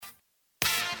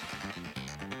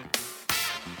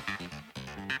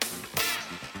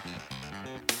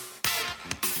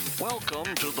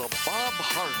Welcome to the Bob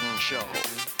Harden Show,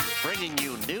 bringing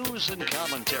you news and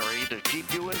commentary to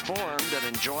keep you informed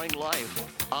and enjoying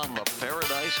life on the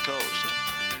Paradise Coast.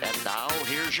 And now,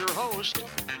 here's your host,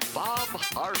 Bob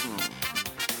Harden.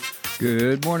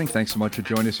 Good morning. Thanks so much for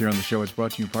joining us here on the show. It's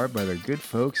brought to you in part by the good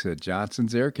folks at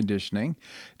Johnson's Air Conditioning.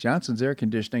 Johnson's Air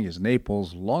Conditioning is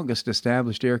Naples' longest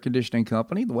established air conditioning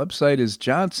company. The website is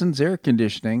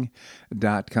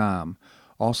johnsonsairconditioning.com.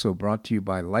 Also brought to you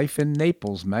by Life in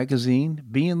Naples magazine.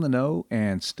 Be in the know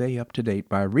and stay up to date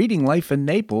by reading Life in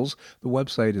Naples. The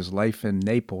website is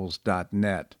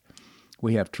lifeinnaples.net.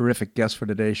 We have terrific guests for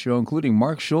today's show, including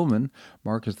Mark Schulman.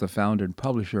 Mark is the founder and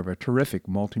publisher of a terrific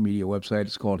multimedia website.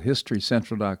 It's called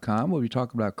HistoryCentral.com. We'll be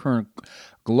talking about current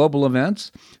global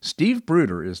events. Steve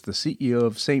Bruder is the CEO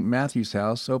of St. Matthew's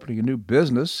House, opening a new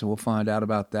business. So we'll find out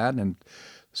about that and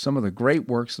some of the great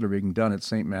works that are being done at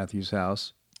St. Matthew's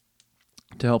House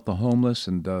to help the homeless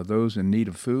and those in need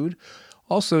of food.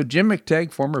 Also, Jim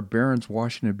McTagg, former Barron's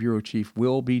Washington Bureau Chief,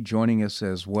 will be joining us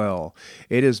as well.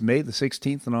 It is May the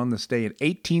 16th, and on this day in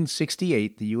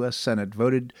 1868, the U.S. Senate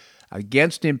voted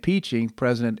against impeaching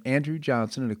President Andrew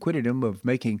Johnson and acquitted him of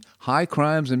making high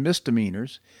crimes and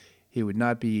misdemeanors. He would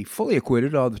not be fully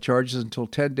acquitted of the charges until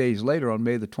 10 days later on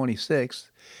May the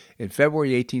 26th. In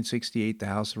February 1868, the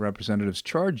House of Representatives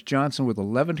charged Johnson with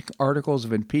 11 articles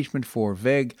of impeachment for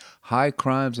vague high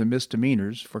crimes and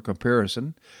misdemeanors. For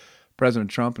comparison,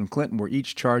 President Trump and Clinton were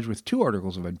each charged with 2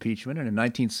 articles of impeachment, and in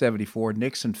 1974,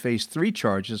 Nixon faced 3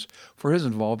 charges for his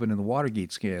involvement in the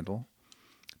Watergate scandal.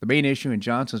 The main issue in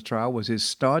Johnson's trial was his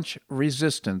staunch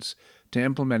resistance to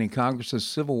implementing Congress's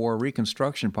Civil War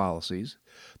Reconstruction policies.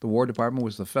 The War Department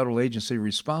was the federal agency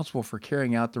responsible for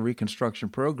carrying out the Reconstruction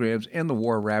programs in the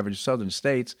war-ravaged southern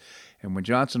states, and when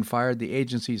Johnson fired the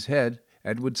agency's head,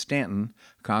 Edward Stanton,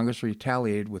 Congress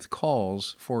retaliated with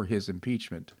calls for his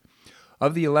impeachment.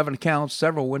 Of the 11 counts,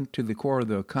 several went to the core of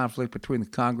the conflict between the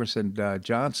Congress and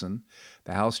Johnson.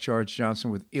 The House charged Johnson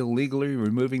with illegally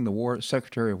removing the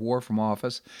Secretary of War from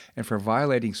office and for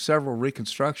violating several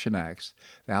Reconstruction acts.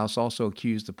 The House also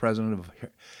accused the president of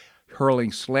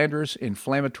hurling slanderous,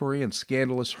 inflammatory, and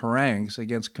scandalous harangues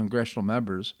against congressional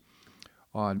members.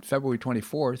 On February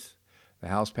 24th, the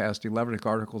House passed 11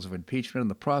 articles of impeachment, and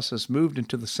the process moved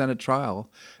into the Senate trial.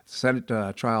 The Senate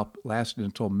trial lasted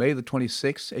until May the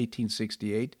 26th,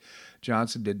 1868.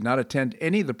 Johnson did not attend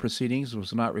any of the proceedings and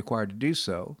was not required to do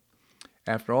so.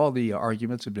 After all the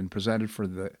arguments had been presented for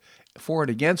and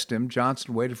against him,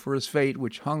 Johnson waited for his fate,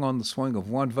 which hung on the swing of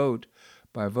one vote.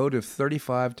 By a vote of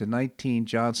 35-19,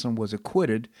 Johnson was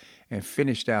acquitted and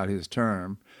finished out his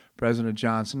term. President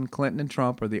Johnson, Clinton, and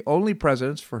Trump are the only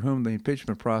presidents for whom the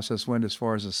impeachment process went as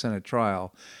far as the Senate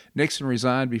trial. Nixon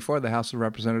resigned before the House of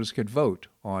Representatives could vote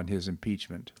on his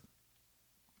impeachment.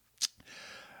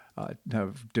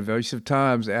 Divisive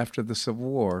times after the Civil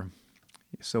War.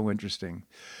 So interesting.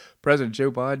 President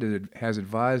Joe Biden has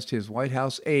advised his White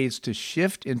House aides to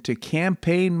shift into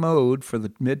campaign mode for the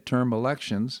midterm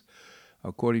elections,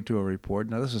 according to a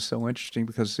report. Now, this is so interesting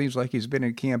because it seems like he's been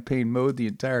in campaign mode the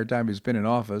entire time he's been in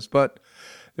office, but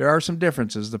there are some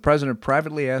differences. The president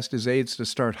privately asked his aides to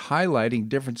start highlighting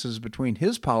differences between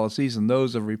his policies and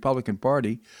those of the Republican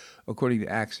Party, according to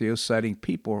Axios, citing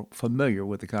people familiar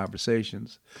with the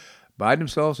conversations. Biden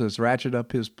himself has ratcheted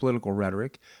up his political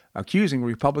rhetoric, accusing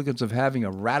Republicans of having a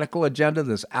radical agenda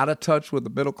that's out of touch with the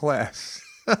middle class.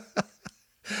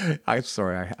 I'm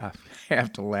sorry, I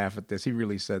have to laugh at this. He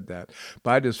really said that.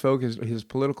 Biden has focused his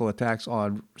political attacks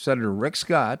on Senator Rick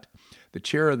Scott, the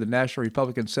chair of the National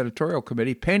Republican Senatorial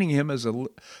Committee, painting him as a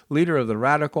leader of the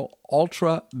radical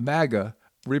ultra-MAGA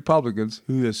Republicans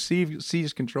who has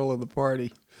seized control of the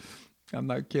party. I'm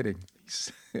not kidding.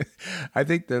 I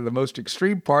think they're the most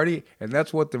extreme party, and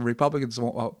that's what the Republican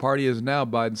Party is now,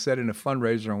 Biden said in a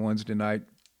fundraiser on Wednesday night.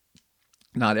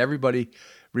 Not everybody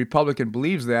Republican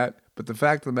believes that, but the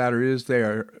fact of the matter is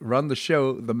they run the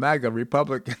show, the MAGA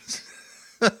Republicans.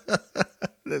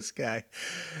 This guy.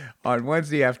 On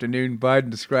Wednesday afternoon, Biden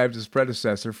described his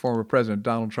predecessor, former President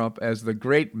Donald Trump, as the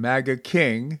great MAGA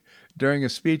king during a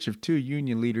speech of two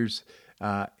union leaders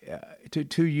in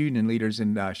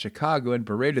Chicago, and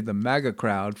berated the MAGA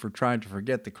crowd for trying to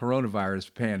forget the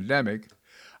coronavirus pandemic.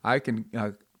 I'll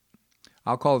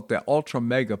call it the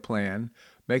ultra-mega plan,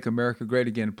 Make America Great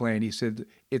Again plan. He said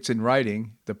it's in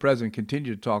writing. The president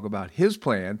continued to talk about his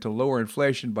plan to lower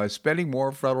inflation by spending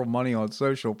more federal money on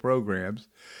social programs.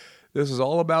 This is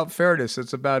all about fairness.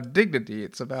 It's about dignity.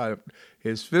 It's about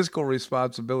his fiscal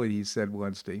responsibility, he said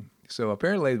Wednesday. So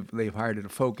apparently they've hired a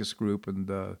focus group and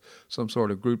some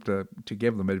sort of group to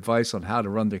give them advice on how to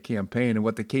run their campaign. And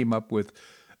what they came up with,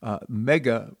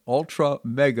 ultra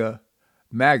mega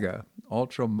MAGA,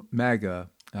 ultra MAGA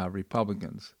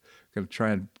Republicans. Going to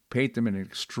try and paint them in an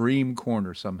extreme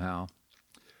corner somehow.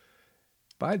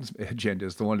 Biden's agenda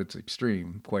is the one that's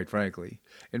extreme, quite frankly.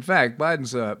 In fact,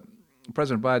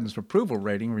 President Biden's approval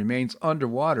rating remains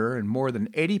underwater, and more than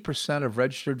 80% of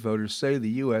registered voters say the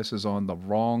U.S. is on the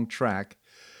wrong track,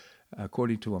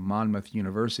 according to a Monmouth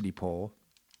University poll.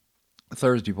 A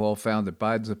Thursday poll found that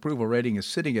Biden's approval rating is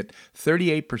sitting at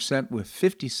 38% with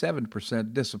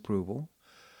 57% disapproval.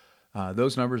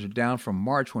 Those numbers are down from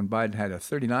March when Biden had a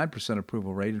 39%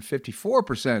 approval rate and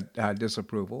 54%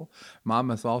 disapproval.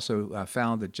 Monmouth also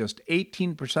found that just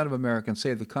 18% of Americans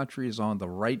say the country is on the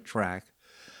right track.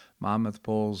 Monmouth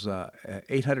polls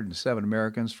 807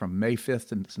 Americans from May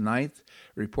 5th and 9th,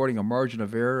 reporting a margin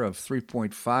of error of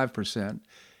 3.5%.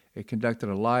 It conducted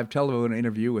a live telephone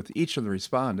interview with each of the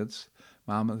respondents.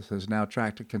 Monmouth has now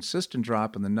tracked a consistent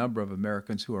drop in the number of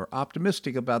Americans who are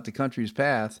optimistic about the country's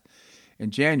path. In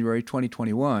January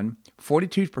 2021,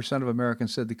 42% of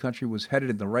Americans said the country was headed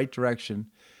in the right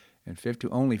direction, and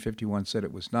only 51% said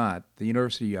it was not. The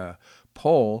university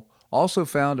poll also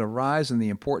found a rise in the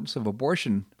importance of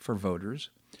abortion for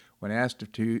voters. When asked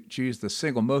to choose the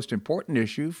single most important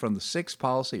issue from the 6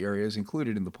 policy areas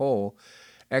included in the poll,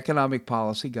 economic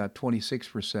policy got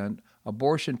 26%,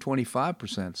 abortion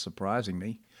 25%, surprising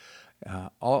me.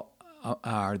 All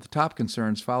are the top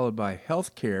concerns, followed by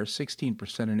health care,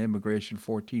 16%, and immigration,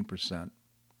 14%.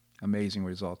 Amazing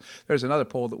results. There's another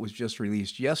poll that was just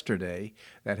released yesterday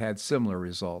that had similar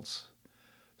results.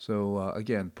 So,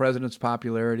 again, president's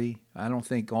popularity, I don't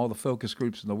think all the focus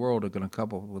groups in the world are going to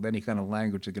come up with any kind of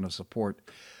language that are going to support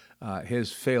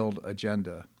his failed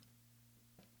agenda.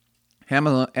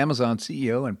 Amazon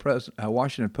CEO and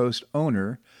Washington Post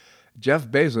owner Jeff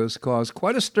Bezos caused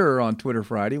quite a stir on Twitter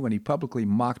Friday when he publicly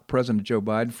mocked President Joe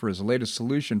Biden for his latest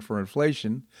solution for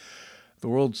inflation. The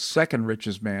world's second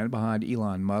richest man, behind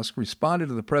Elon Musk, responded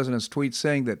to the president's tweet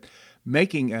saying that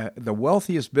making the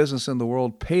wealthiest business in the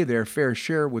world pay their fair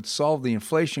share would solve the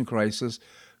inflation crisis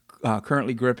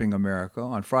currently gripping America.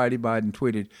 On Friday, Biden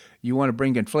tweeted, "You want to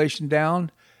bring inflation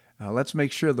down? Let's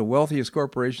make sure the wealthiest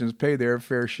corporations pay their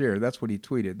fair share." That's what he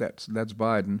tweeted. That's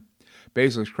Biden.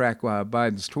 Bezos cracked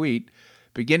Biden's tweet,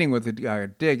 beginning with a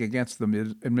dig against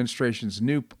the administration's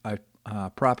new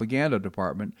propaganda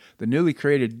department. The newly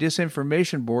created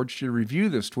disinformation board should review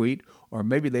this tweet, or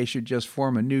maybe they should just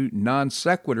form a new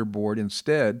non-sequitur board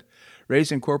instead.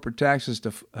 Raising corporate taxes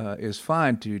is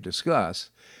fine to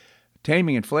discuss.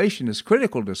 Taming inflation is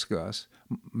critical to discuss.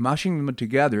 Mushing them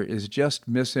together is just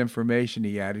misinformation,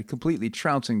 he added, completely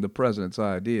trouncing the president's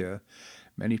idea.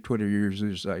 Many Twitter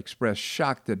users expressed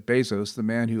shock that Bezos, the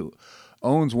man who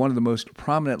owns one of the most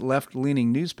prominent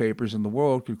left-leaning newspapers in the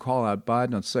world, could call out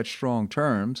Biden on such strong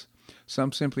terms.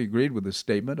 Some simply agreed with this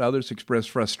statement. Others expressed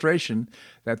frustration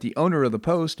that the owner of the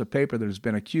Post, a paper that has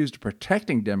been accused of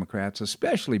protecting Democrats,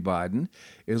 especially Biden,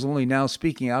 is only now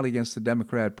speaking out against the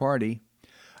Democrat Party.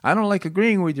 "I don't like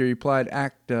agreeing with you," replied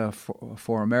ACT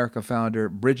for America founder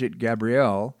Bridget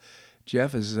Gabrielle.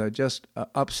 Jeff is just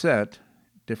upset,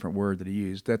 different word that he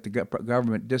used, that the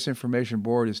government disinformation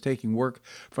board is taking work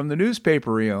from the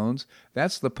newspaper he owns.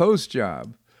 That's the Post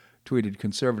job, tweeted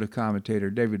conservative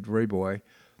commentator David Rayboy,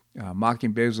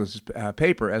 mocking Bezos'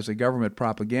 paper as a government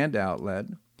propaganda outlet.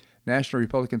 National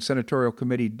Republican Senatorial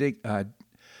Committee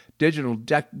Digital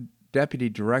Deputy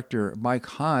Director Mike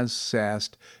Hans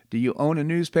asked, "Do you own a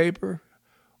newspaper?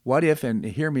 What if, and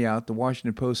hear me out, the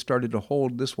Washington Post started to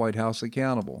hold this White House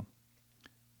accountable?"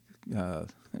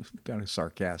 Kind of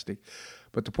sarcastic.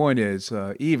 But the point is,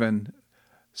 even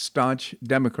staunch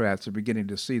Democrats are beginning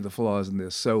to see the flaws in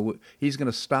this. So he's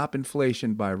going to stop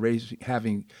inflation by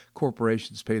having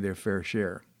corporations pay their fair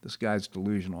share. This guy's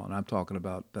delusional, and I'm talking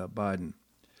about Biden.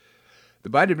 The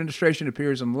Biden administration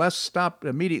appears, unless stopped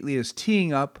immediately, is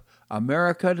teeing up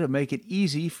America to make it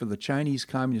easy for the Chinese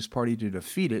Communist Party to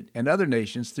defeat it and other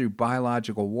nations through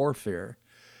biological warfare.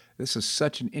 This is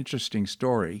such an interesting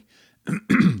story.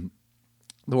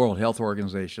 The World Health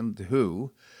Organization, the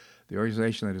WHO, the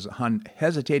organization that has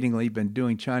unhesitatingly been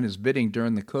doing China's bidding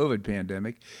during the COVID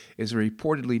pandemic, is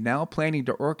reportedly now planning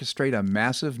to orchestrate a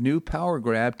massive new power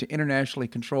grab to internationally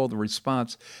control the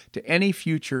response to any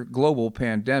future global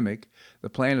pandemic. The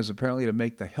plan is apparently to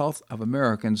make the health of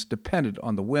Americans dependent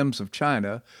on the whims of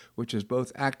China, which is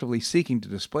both actively seeking to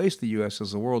displace the U.S.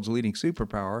 as the world's leading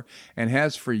superpower and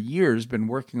has for years been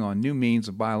working on new means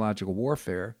of biological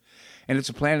warfare. And it's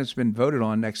a plan that's been voted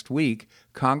on next week.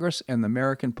 Congress and the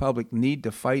American public need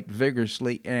to fight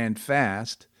vigorously and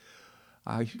fast.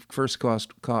 I first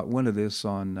caught wind of this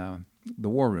on the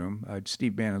War Room,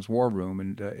 Steve Bannon's War Room,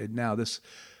 and now this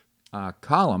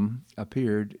column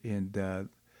appeared in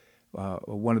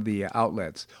one of the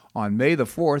outlets. On May the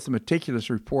 4th, a meticulous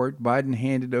report, Biden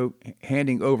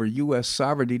handing over U.S.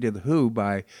 sovereignty to the WHO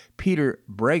by Peter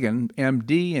Breggin,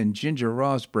 M.D., and Ginger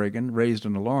Ross Breggin, raised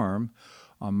an alarm.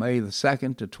 On May the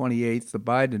 2nd to 28th, the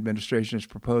Biden administration has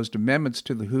proposed amendments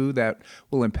to the WHO that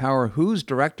will empower WHO's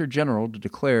Director General to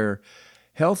declare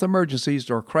health emergencies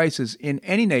or crises in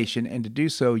any nation and to do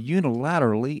so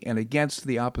unilaterally and against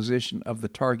the opposition of the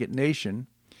target nation.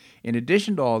 In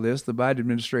addition to all this, the Biden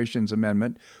administration's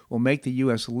amendment will make the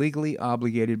U.S. legally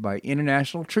obligated by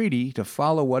international treaty to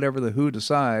follow whatever the WHO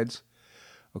decides.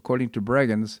 According to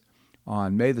Breggins,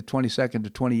 on May the 22nd to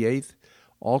 28th,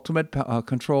 ultimate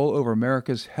control over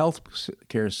America's health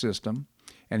care system,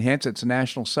 and hence its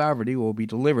national sovereignty, will be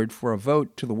delivered for a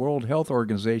vote to the World Health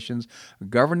Organization's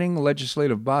governing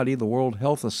legislative body, the World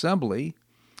Health Assembly.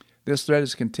 This threat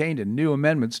is contained in new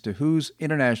amendments to WHO's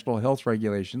international health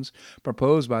regulations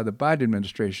proposed by the Biden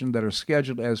administration that are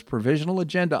scheduled as provisional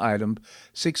agenda item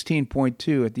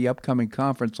 16.2 at the upcoming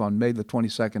conference on May the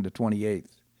 22nd to 28th.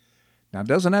 Now,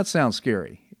 doesn't that sound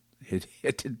scary?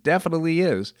 It definitely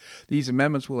is. These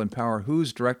amendments will empower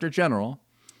WHO's Director General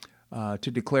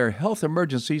to declare health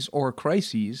emergencies or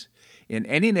crises in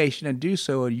any nation and do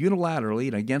so unilaterally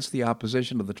and against the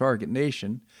opposition of the target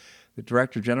nation. The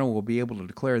Director General will be able to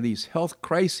declare these health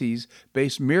crises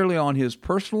based merely on his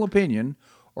personal opinion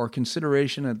or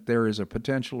consideration that there is a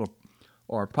potential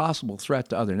or possible threat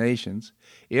to other nations.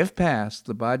 If passed,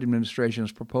 the Biden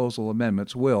administration's proposal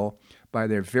amendments will, by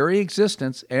their very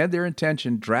existence and their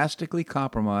intention, drastically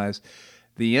compromise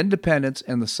the independence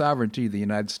and the sovereignty of the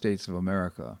United States of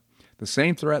America. The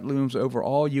same threat looms over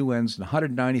all UN's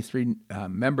 193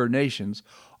 member nations,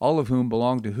 all of whom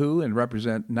belong to WHO and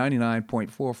represent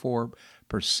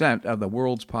 99.44% of the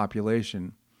world's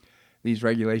population. These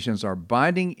regulations are a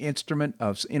binding instrument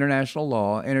of international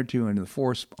law entered into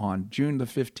force on June the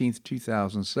 15th,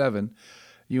 2007.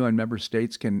 UN member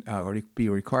states can be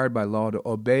required by law to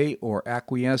obey or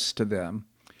acquiesce to them.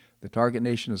 The target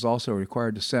nation is also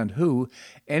required to send WHO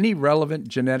any relevant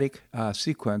genetic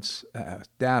sequence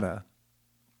data.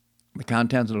 The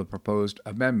contents of the proposed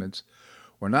amendments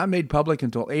were not made public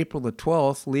until April the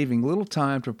 12th, leaving little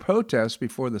time to protest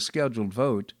before the scheduled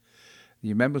vote.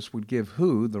 The amendments would give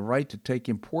WHO the right to take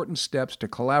important steps to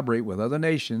collaborate with other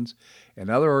nations and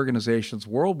other organizations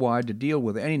worldwide to deal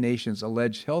with any nation's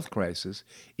alleged health crisis,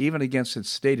 even against its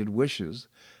stated wishes.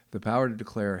 The power to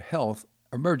declare health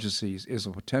emergencies is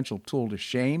a potential tool to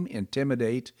shame,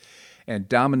 intimidate, and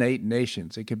dominate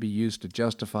nations. It can be used to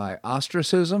justify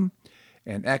ostracism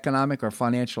and economic or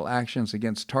financial actions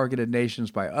against targeted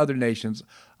nations by other nations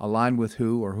aligned with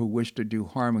WHO or who wish to do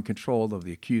harm and control of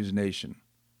the accused nation.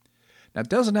 Now,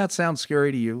 doesn't that sound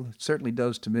scary to you? It certainly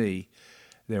does to me.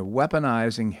 They're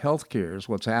weaponizing healthcare is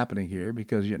what's happening here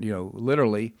because,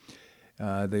 literally,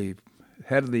 the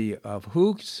head of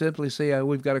WHO simply say,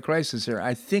 we've got a crisis here.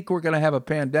 I think we're going to have a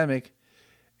pandemic,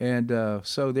 and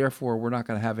so therefore we're not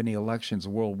going to have any elections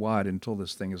worldwide until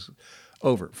this thing is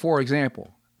over. For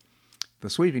example, the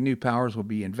sweeping new powers will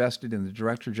be invested in the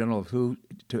Director General of WHO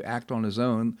to act on his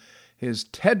own. His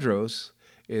Tedros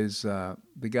is the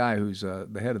guy who's the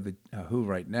head of the WHO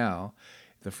right now.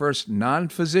 The first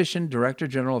non-physician Director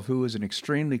General of WHO is an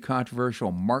extremely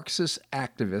controversial Marxist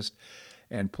activist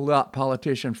and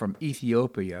politician from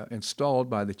Ethiopia installed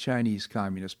by the Chinese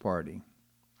Communist Party.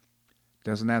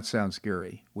 Doesn't that sound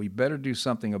scary? We better do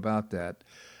something about that.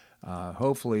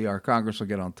 Hopefully our Congress will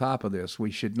get on top of this.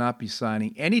 We should not be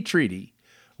signing any treaty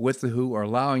with the WHO or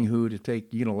allowing WHO to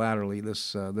take unilaterally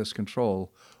this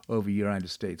control over United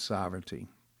States sovereignty.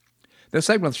 This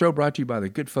segment of the show brought to you by the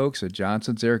good folks at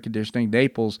Johnson's Air Conditioning,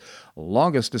 Naples'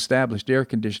 longest established air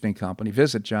conditioning company.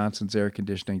 Visit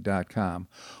johnsonsairconditioning.com.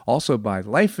 Also by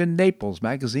Life in Naples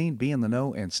magazine. Be in the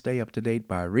know and stay up to date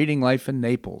by reading Life in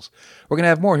Naples. We're going to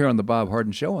have more here on The Bob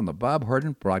Harden Show on the Bob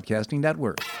Harden Broadcasting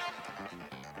Network.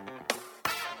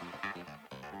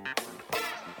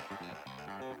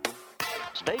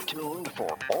 Stay tuned for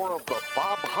more of The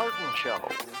Bob Harden Show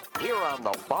here on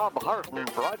the Bob Harden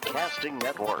Broadcasting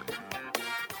Network.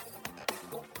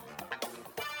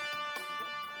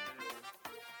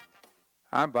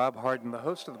 I'm Bob Harden, the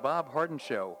host of The Bob Harden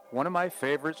Show. One of my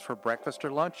favorites for breakfast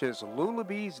or lunch is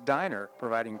Lulabee's Diner,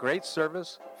 providing great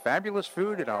service, fabulous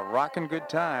food, and a rockin' good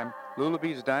time.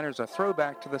 Lulabee's Diner is a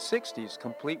throwback to the 60s,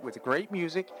 complete with great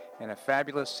music and a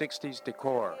fabulous 60s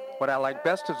decor. What I like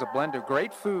best is a blend of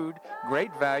great food,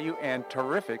 great value, and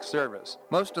terrific service.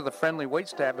 Most of the friendly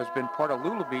waitstaff has been part of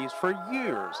Lulabee's for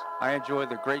years. I enjoy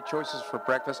the great choices for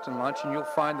breakfast and lunch, and you'll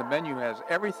find the menu has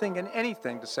everything and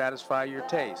anything to satisfy your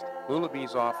taste.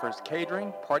 Lulabee's offers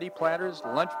catering, party platters,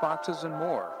 lunch boxes, and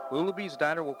more. Lulabee's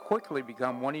Diner will quickly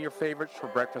become one of your favorites for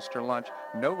breakfast or lunch.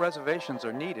 No reservations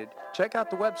are needed. Check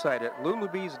out the website at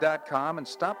lulabees.com and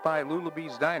stop by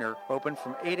Lulabee's Diner, open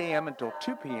from 8 a.m. until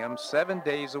 2 p.m. 7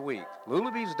 days a week.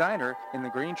 Lulabee's Diner in the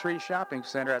Green Tree Shopping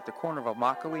Center at the corner of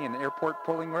Immokalee and Airport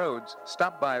Pulling Roads.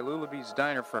 Stop by Lulabee's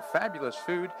Diner for fabulous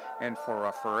food and for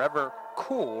a forever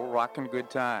cool rockin' good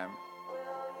time.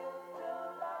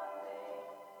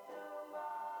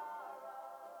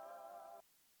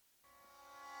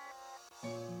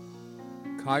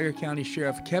 Collier County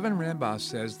Sheriff Kevin Rambas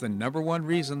says the number one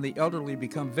reason the elderly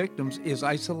become victims is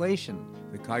isolation.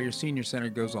 The Collier Senior Center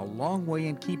goes a long way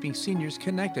in keeping seniors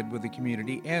connected with the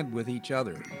community and with each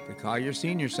other. The Collier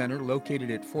Senior Center, located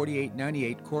at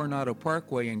 4898 Coronado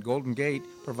Parkway in Golden Gate,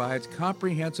 provides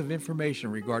comprehensive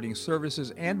information regarding services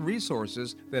and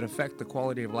resources that affect the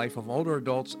quality of life of older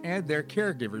adults and their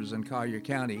caregivers in Collier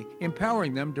County,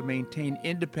 empowering them to maintain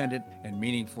independent and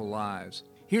meaningful lives.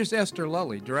 Here's Esther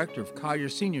Lully, Director of Collier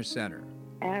Senior Center.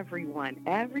 Everyone,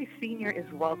 every senior is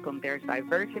welcome. There's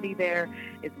diversity there.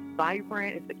 It's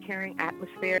vibrant. It's a caring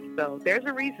atmosphere. So there's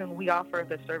a reason we offer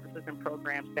the services and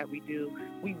programs that we do.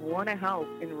 We want to help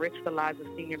enrich the lives of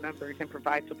senior members and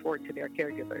provide support to their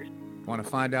caregivers. Want to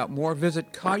find out more?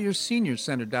 Visit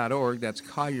collierseniorcenter.org. That's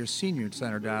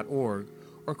collierseniorcenter.org.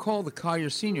 Or call the Collier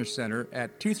Senior Center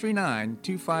at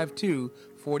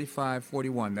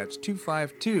 239-252-4541. That's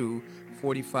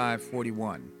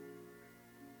 252-4541.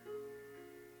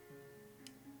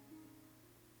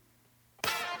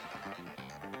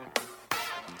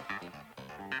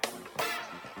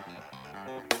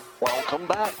 Welcome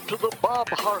back to the Bob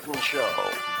Harden Show.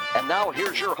 And now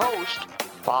here's your host,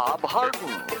 Bob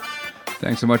Harden.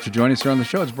 Thanks so much for joining us here on the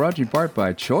show. It's brought to you in part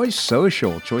by Choice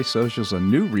Social. Choice Social is a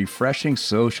new, refreshing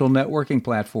social networking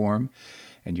platform,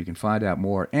 and you can find out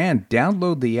more and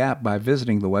download the app by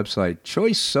visiting the website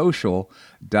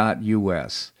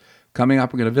choicesocial.us. Coming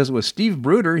up, we're going to visit with Steve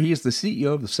Bruder. He is the CEO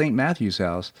of the St. Matthew's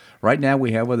House. Right now,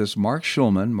 we have with us Mark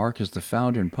Schulman. Mark is the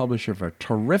founder and publisher of a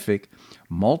terrific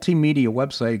multimedia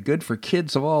website, good for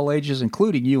kids of all ages,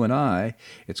 including you and I.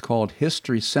 It's called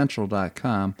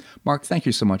HistoryCentral.com. Mark, thank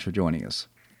you so much for joining us.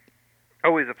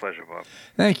 Always a pleasure, Bob.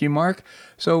 Thank you, Mark.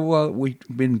 So we've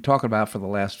been talking about for the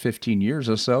last 15 years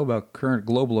or so about current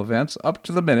global events up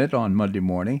to the minute on Monday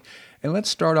morning. And let's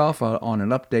start off on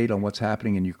an update on what's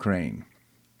happening in Ukraine.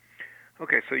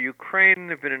 Okay, so Ukraine,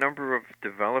 there have been a number of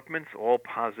developments, all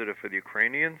positive for the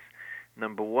Ukrainians.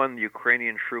 Number one, the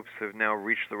Ukrainian troops have now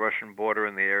reached the Russian border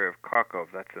in the area of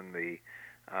Kharkov. That's in the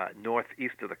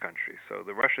northeast of the country. So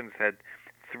the Russians had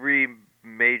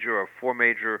four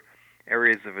major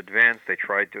areas of advance. They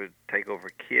tried to take over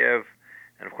Kiev,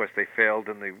 and of course they failed,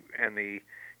 and the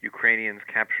Ukrainians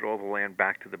captured all the land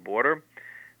back to the border.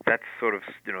 That's sort of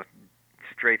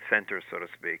straight center, so to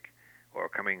speak, or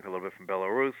coming a little bit from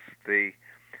Belarus. They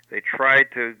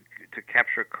tried to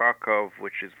capture Kharkov,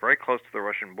 which is very close to the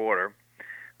Russian border,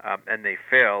 and they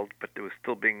failed, but it was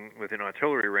still being within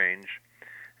artillery range.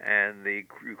 And the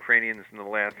Ukrainians in the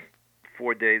last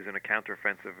 4 days in a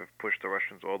counteroffensive have pushed the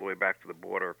Russians all the way back to the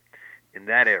border in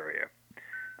that area.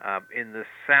 In the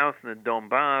south, in the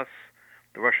Donbass,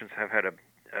 the Russians have had a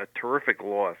terrific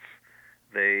loss.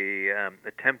 They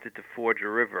attempted to forge a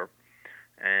river,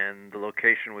 and the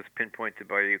location was pinpointed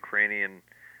by Ukrainian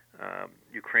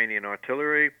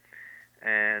artillery,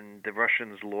 and the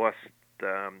Russians lost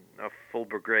a full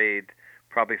brigade,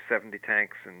 probably 70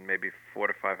 tanks and maybe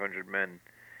 400 to 500 men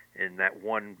in that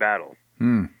one battle.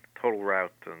 Total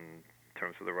rout in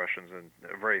terms of the Russians, and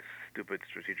a very stupid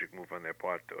strategic move on their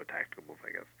part, or a tactical move, I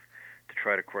guess, to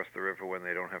try to cross the river when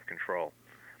they don't have control.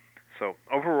 So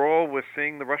overall, we're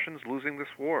seeing the Russians losing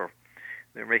this war.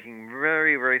 They're making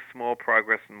very, very small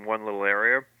progress in one little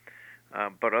area.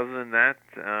 But other than that,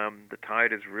 the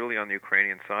tide is really on the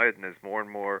Ukrainian side, and there's more and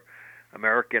more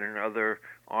American and other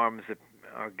arms that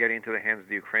are getting into the hands of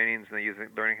the Ukrainians, and they're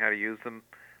learning how to use them.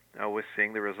 We're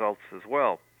seeing the results as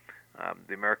well.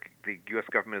 The U.S.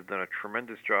 government has done a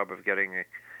tremendous job of getting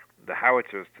the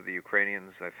howitzers to the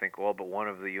Ukrainians. I think all but one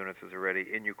of the units is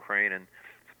already in Ukraine, and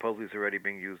supposedly is already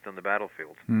being used on the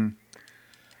battlefield.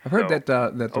 I've heard that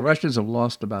the Russians have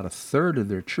lost about a third of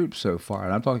their troops so far,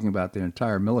 and I'm talking about their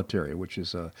entire military, which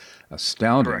is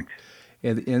astounding. Correct.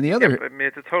 And the other, I mean,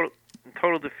 it's a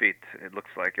total defeat. It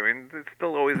looks like. I mean, it's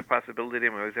still always a possibility,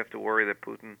 and we always have to worry that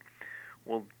Putin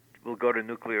will go to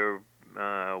nuclear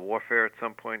warfare at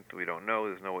some point. We don't know.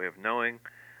 There's no way of knowing.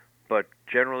 But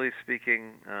generally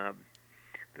speaking,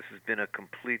 this has been a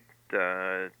complete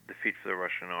defeat for the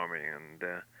Russian army, and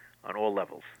on all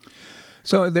levels.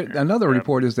 So another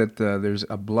report is that there's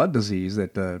a blood disease,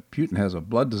 that Putin has a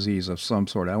blood disease of some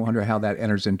sort. I wonder how that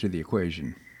enters into the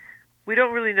equation. We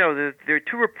don't really know. There are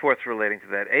two reports relating to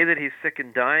that. A, that he's sick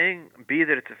and dying. B,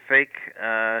 that it's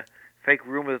a fake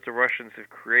rumor that the Russians have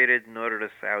created in order to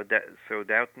sow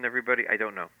doubt in everybody. I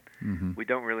don't know. Mm-hmm. We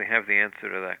don't really have the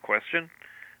answer to that question.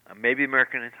 Maybe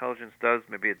American intelligence does.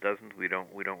 Maybe it doesn't. We don't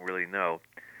really know.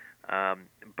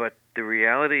 But the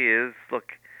reality is,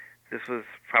 look, this was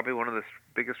probably one of the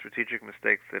biggest strategic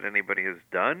mistakes that anybody has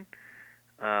done.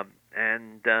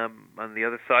 And on the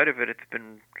other side of it, it's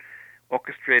been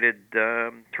orchestrated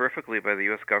terrifically by the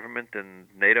U.S. government and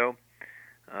NATO.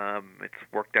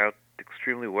 It's worked out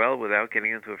extremely well without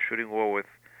getting into a shooting war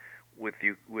with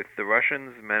the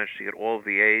Russians. Managed to get all of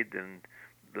the aid, and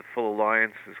the full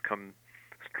alliance has come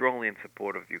strongly in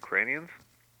support of the Ukrainians,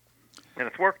 and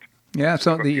it's worked. Yeah,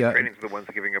 so the Ukrainians are the ones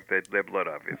giving up their blood,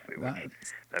 obviously.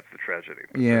 That's the tragedy.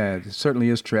 Yeah, it certainly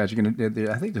is tragic. And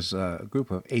I think there's a group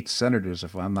of 8 senators,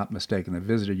 if I'm not mistaken, that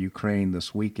visited Ukraine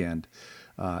this weekend.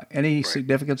 Any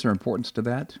significance or importance to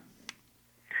that?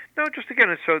 No, just again,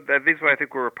 it showed that these I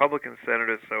think were Republican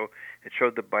senators, so it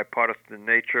showed the bipartisan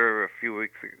nature. A few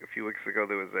weeks ago,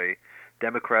 there was a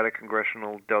Democratic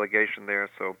congressional delegation there,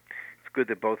 so it's good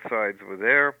that both sides were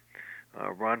there.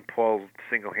 Ron Paul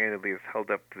single-handedly has held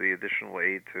up the additional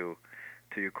aid to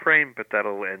Ukraine, but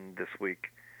that'll end this week.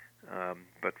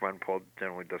 But Ron Paul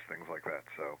generally does things like that,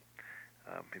 so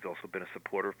he's also been a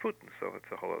supporter of Putin, so it's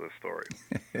a whole other story.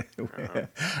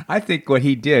 I think what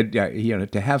he did,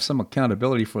 to have some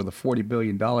accountability for the $40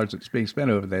 billion that's being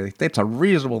spent over there, that's a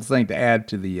reasonable thing to add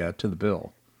to the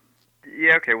bill.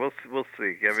 Yeah, okay, we'll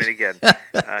see. I mean, again,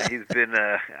 he's been.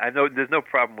 I know there's no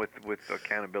problem with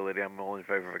accountability. I'm all in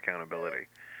favor of accountability,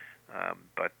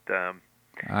 but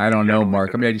I don't know,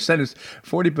 Mark. I mean, you said it's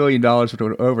 $40 billion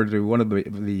over to one of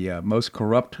the most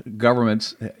corrupt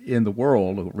governments in the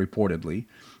world, reportedly.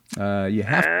 You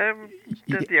have.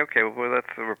 Okay, well,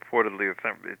 that's reportedly.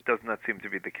 It does not seem to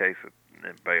be the case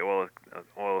by all.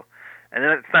 And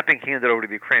then it's not being handed over to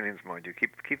the Ukrainians, mind you.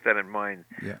 Keep that in mind.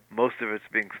 Yeah. Most of it's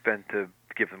being spent to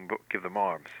give them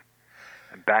arms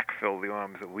and backfill the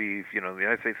arms that the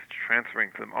United States is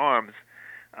transferring to them arms,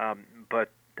 but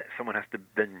someone has to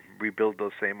then rebuild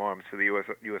those same arms for the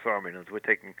U.S. Army. And we're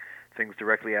taking things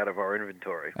directly out of our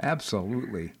inventory.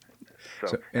 Absolutely.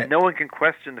 So and no one can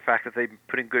question the fact that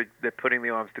they're putting the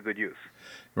arms to good use.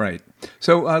 Right.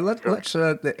 So let's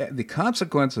the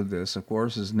consequence of this, of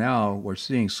course, is now we're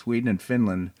seeing Sweden and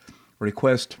Finland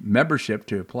request membership,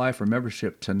 to apply for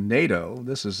membership to NATO.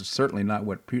 This is certainly not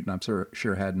what Putin, I'm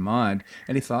sure, had in mind.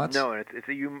 Any thoughts? No, it's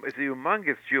a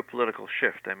humongous geopolitical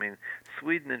shift. I mean,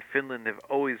 Sweden and Finland have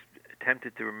always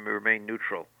attempted to remain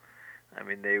neutral. I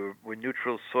mean, they were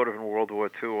neutral sort of in World War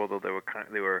II, although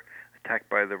they were attacked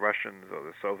by the Russians or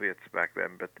the Soviets back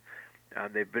then. But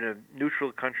they've been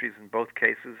neutral countries in both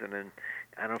cases. And then,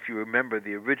 I don't know if you remember,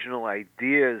 the original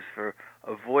ideas for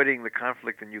avoiding the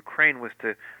conflict in Ukraine was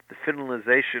the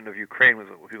Finlandization of Ukraine was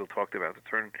what people talked about, to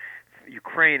turn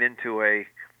Ukraine into a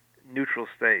neutral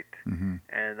state. Mm-hmm.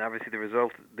 And obviously the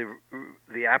result,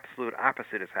 the absolute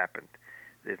opposite has happened.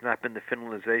 There's not been the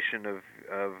Finlandization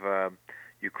of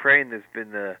Ukraine. There's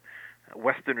been the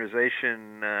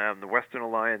Westernization, the Western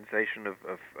allianceization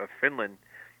of Finland,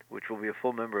 which will be a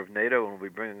full member of NATO and will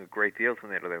be bringing a great deal to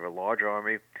NATO. They have a large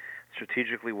army,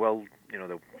 strategically well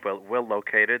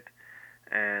located,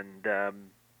 and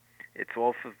it's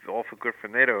all for good for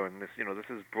NATO. And this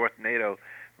has brought NATO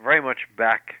very much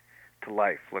back to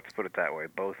life. Let's put it that way.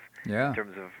 Both in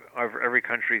terms of every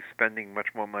country spending much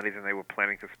more money than they were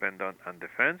planning to spend on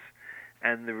defense,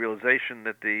 and the realization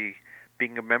that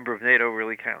being a member of NATO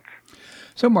really counts.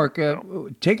 So, Mark,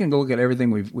 taking a look at everything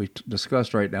we've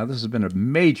discussed right now, this has been a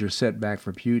major setback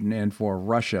for Putin and for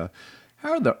Russia.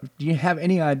 Do you have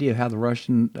any idea how the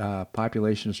Russian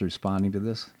population is responding to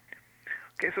this?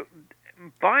 Okay, so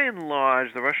by and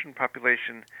large, the Russian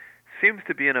population seems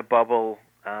to be in a bubble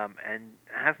and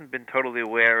hasn't been totally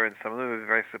aware, and some of them are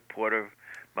very supportive.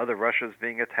 Mother Russia's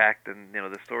being attacked, and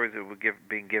the stories that were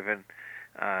being given.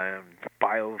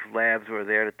 Bio labs were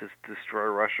there to destroy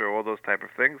Russia, all those type of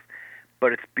things.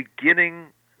 But it's beginning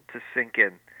to sink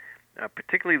in,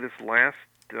 particularly this last,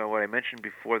 what I mentioned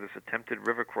before, this attempted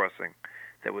river crossing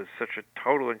that was such a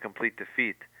total and complete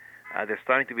defeat. There's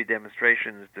starting to be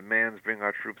demonstrations, demands bring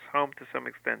our troops home to some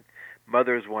extent,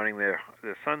 mothers wanting their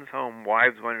sons home,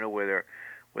 wives wanting to know where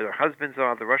their husbands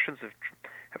are. The Russians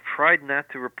have tried not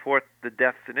to report the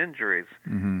deaths and injuries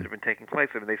that have been taking place.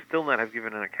 I mean, they still not have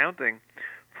given an accounting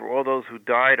for all those who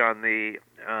died on the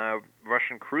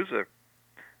Russian cruiser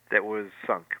that was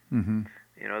sunk.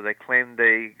 You know, they claim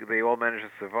they all managed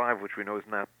to survive, which we know is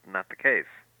not the case.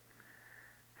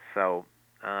 So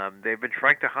they've been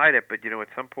trying to hide it, but, you know, at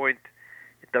some point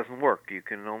it doesn't work. You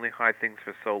can only hide things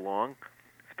for so long,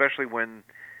 especially when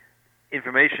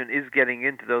information is getting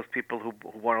into those people who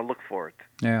want to look for it.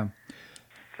 Yeah.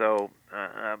 So,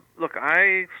 look,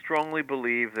 I strongly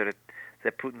believe that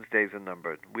Putin's days are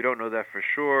numbered. We don't know that for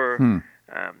sure.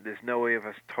 There's no way of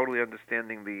us totally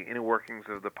understanding the inner workings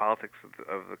of the politics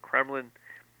of the Kremlin.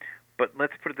 But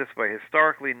let's put it this way.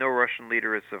 Historically, no Russian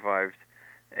leader has survived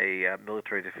a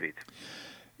military defeat.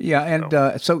 Yeah,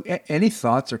 and so any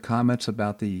thoughts or comments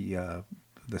about the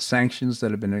sanctions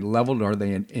that have been leveled? Are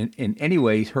they in any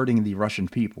way hurting the Russian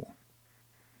people?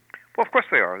 Well, of course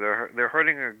they are. They're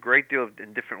hurting a great deal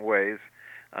in different ways.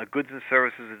 Goods and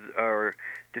services are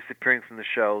disappearing from the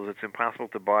shelves. It's impossible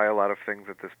to buy a lot of things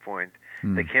at this point.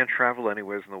 They can't travel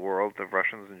anywhere in the world. The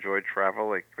Russians enjoyed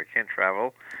travel. They can't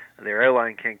travel. Their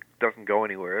airline doesn't go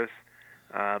anywhere.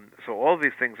 So all of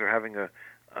these things are having a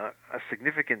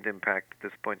significant impact at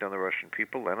this point on the Russian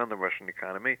people and on the Russian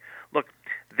economy. Look,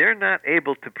 they're not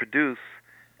able to produce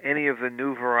any of the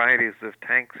new varieties of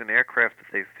tanks and aircraft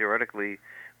that they theoretically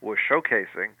were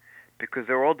showcasing because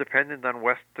they're all dependent on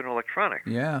Western electronics.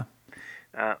 Yeah.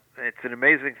 It's an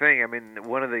amazing thing. I mean,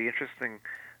 one of the interesting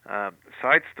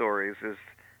side stories is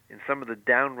in some of the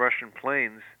downed Russian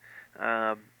planes,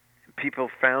 people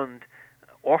found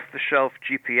off-the-shelf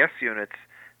GPS units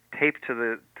taped to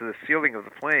the ceiling of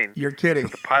the plane. You're kidding.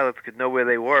 So the pilots could know where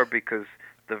they were because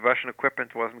the Russian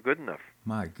equipment wasn't good enough.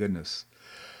 My goodness.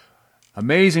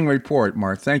 Amazing report,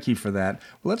 Mark. Thank you for that.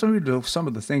 Well, let's move to some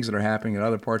of the things that are happening in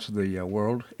other parts of the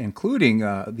world, including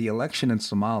the election in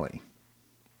Somalia.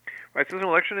 Right, so there's an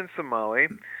election in Somalia.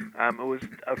 It was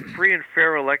a free and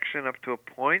fair election up to a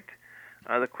point.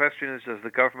 The question is, does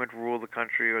the government rule the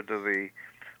country or do the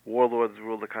warlords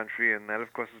rule the country? And that,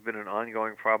 of course, has been an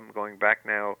ongoing problem going back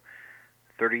now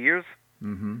 30 years.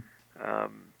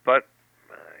 But,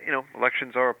 you know,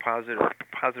 elections are a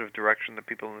positive direction. The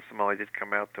people in Somalia did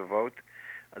come out to vote.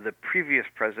 The previous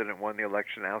president won the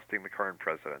election, ousting the current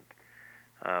president.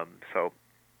 So,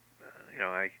 you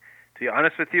know, to be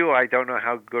honest with you, I don't know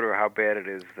how good or how bad it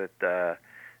is that,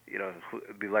 you know,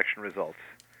 the election results.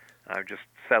 I just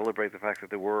celebrate the fact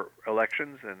that there were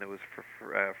elections and it was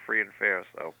free and fair.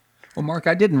 So, well, Mark,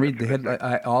 I didn't read the headline.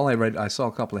 All I read, I saw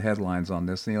a couple of headlines on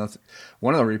this. You know,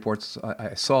 one of the reports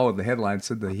I saw, the headline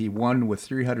said that he won with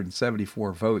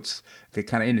 374 votes. That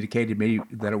kind of indicated maybe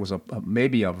that it was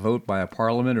maybe a vote by a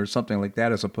parliament or something like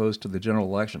that, as opposed to the general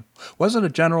election. Was it a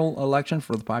general election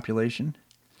for the population?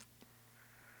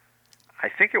 I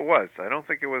think it was. I don't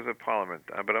think it was a parliament,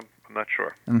 but I'm not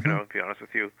sure. You know, to be honest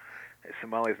with you,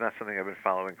 Somalia is not something I've been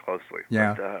following closely.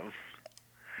 Yeah. But,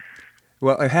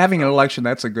 well, having an election,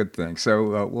 that's a good thing.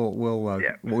 So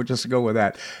we'll just go with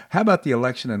that. How about the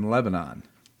election in Lebanon?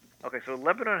 Okay, so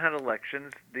Lebanon had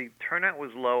elections. The turnout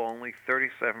was low, only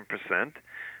 37%,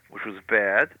 which was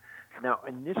bad. Now,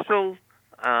 initial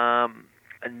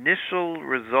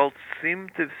results seem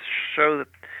to show that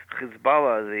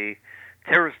Hezbollah, the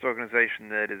terrorist organization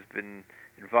that has been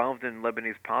involved in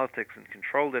Lebanese politics and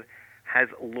controlled it, has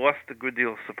lost a good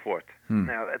deal of support.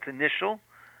 Now, that's initial,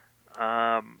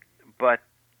 but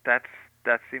that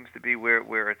seems to be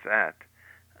where it's at.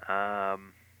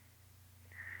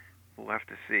 We'll have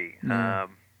to see. I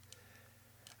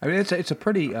mean, it's a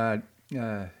pretty a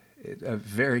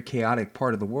very chaotic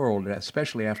part of the world,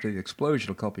 especially after the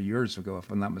explosion a couple of years ago, if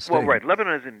I'm not mistaken. Well, right.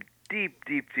 Lebanon is in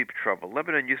deep trouble.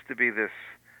 Lebanon used to be this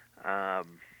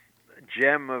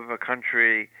gem of a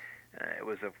country. It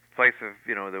was a place of,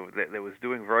 you know, that was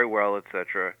doing very well,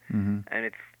 etc. And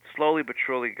it's slowly but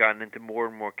surely gotten into more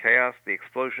and more chaos. The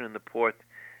explosion in the port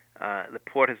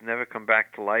has never come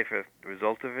back to life as a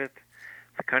result of it.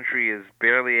 The country is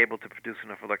barely able to produce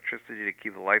enough electricity to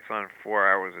keep the lights on 4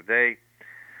 hours a day.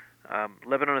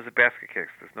 Lebanon is a basket case.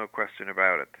 There's no question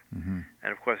about it.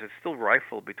 And of course, it's still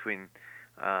rifled between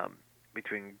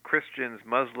Christians,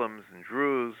 Muslims, and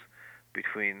Druze,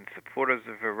 between supporters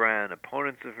of Iran,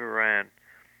 opponents of Iran.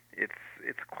 It's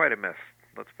quite a mess.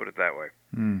 Let's put it that way.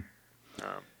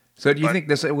 So do you think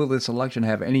this election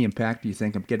have any impact, do you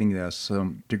think, of getting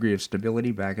some degree of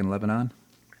stability back in Lebanon?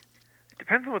 It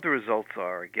depends on what the results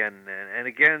are. Again,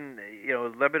 you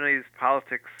know, Lebanese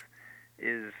politics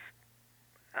is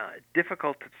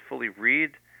difficult to fully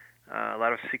read. A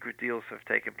lot of secret deals have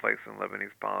taken place in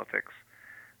Lebanese politics.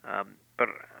 But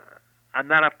I'm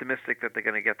not optimistic that they're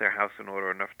going to get their house in order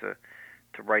enough to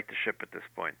right the ship at this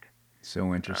point.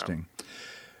 So interesting.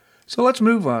 So let's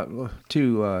move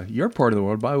to your part of the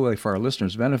world. By the way, for our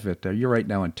listeners' benefit, you're right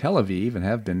now in Tel Aviv and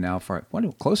have been now for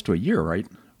close to a year, right?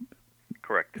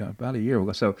 Correct. About a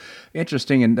year. So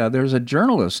interesting. And there's a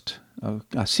journalist,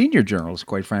 a senior journalist,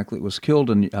 quite frankly, was killed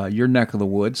in your neck of the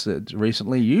woods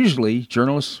recently. Usually,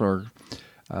 journalists are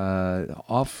are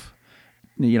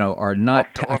not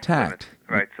attacked.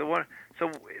 Right. So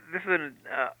this is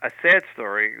a sad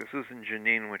story. This is in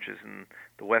Jenin, which is in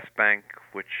the West Bank,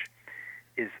 which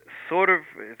is sort of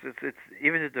it's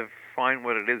even to define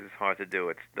what it is hard to do.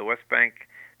 It's the West Bank.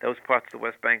 Those parts of the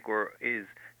West Bank is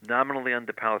nominally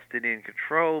under Palestinian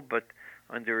control, but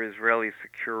under Israeli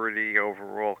security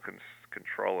overall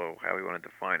control, or how we want to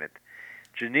define it.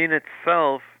 Jenin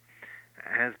itself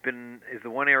is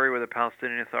the one area where the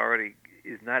Palestinian Authority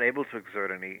is not able to exert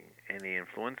any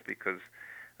influence because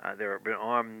there have been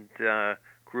armed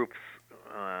groups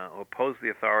who oppose the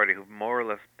authority who've more or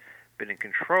less been in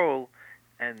control,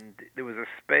 and there was a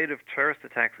spate of terrorist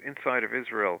attacks inside of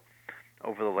Israel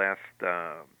over the last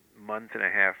month and a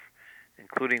half,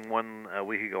 including one a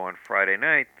week ago on Friday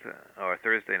night, or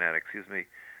Thursday night,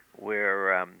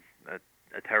 where a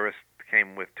terrorist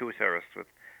came with two terrorists with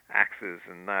axes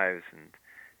and knives and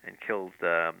killed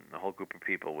a whole group of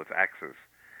people with axes.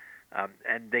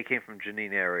 And they came from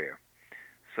Jenin area.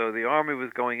 So the army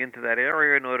was going into that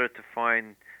area in order to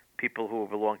find people who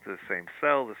belonged to the same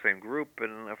cell, the same group,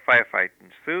 and a firefight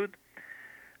ensued.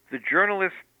 The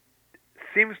journalist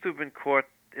seems to have been caught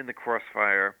in the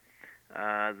crossfire.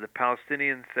 The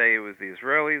Palestinians say it was the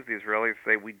Israelis. The Israelis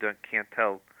say we can't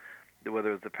tell whether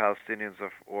it was the Palestinians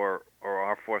or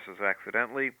our forces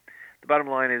accidentally. The bottom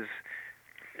line is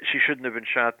she shouldn't have been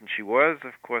shot, and she was.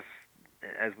 Of course,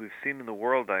 as we've seen in the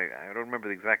world, I don't remember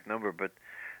the exact number, but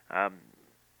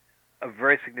a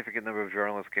very significant number of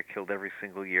journalists get killed every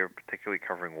single year, particularly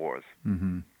covering wars,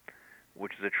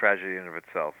 which is a tragedy in and of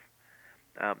itself.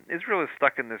 Israel is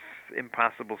stuck in this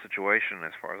impossible situation,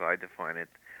 as far as I define it,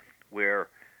 where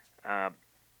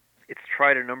it's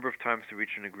tried a number of times to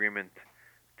reach an agreement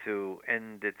to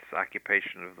end its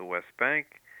occupation of the West Bank,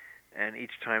 and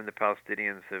each time the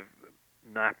Palestinians have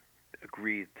not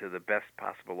agreed to the best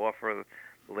possible offer.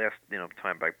 The last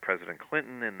time by President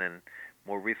Clinton, and then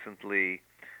more recently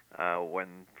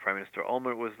when Prime Minister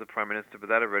Olmert was the Prime Minister, but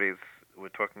that already we're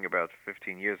talking about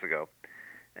 15 years ago.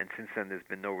 And since then, there's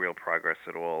been no real progress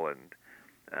at all.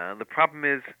 And the problem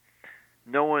is,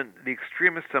 the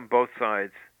extremists on both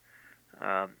sides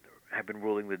have been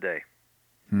ruling the day.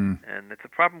 And it's a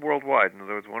problem worldwide. In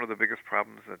other words, one of the biggest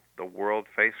problems that the world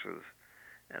faces,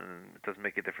 and it doesn't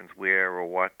make a difference where or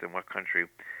what in what country,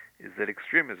 is that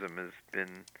extremism has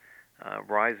been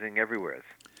rising everywhere.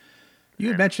 You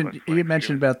had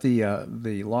mentioned about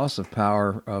the loss of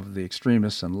power of the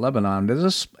extremists in Lebanon. Does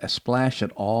this splash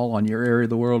at all on your area of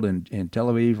the world in Tel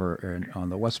Aviv or on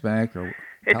the West Bank or?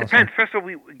 It depends. First of all,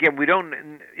 we don't.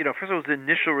 First of all, the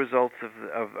initial results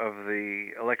of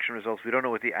the election results. We don't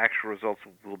know what the actual results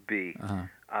will be.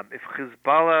 If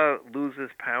Hezbollah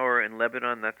loses power in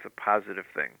Lebanon, that's a positive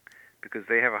thing, because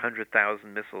they have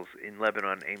 100,000 missiles in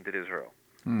Lebanon aimed at Israel.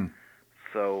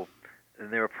 So,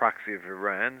 and they're a proxy of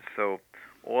Iran. So,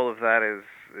 all of that is,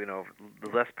 the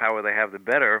less power they have, the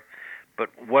better.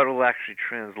 But what will actually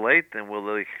translate, and will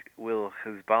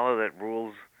Hezbollah that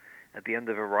rules at the end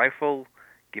of a rifle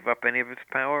give up any of its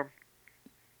power?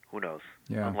 Who knows?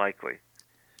 Yeah. Unlikely.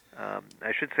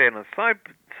 I should say on a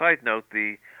side note,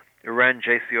 the Iran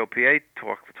JCPOA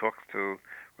talks to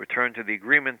return to the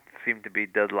agreement seem to be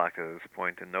deadlocked at this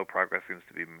point, and no progress seems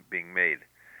to be being made.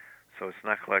 So it's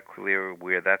not quite clear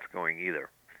where that's going either,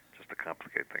 just to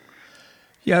complicate things.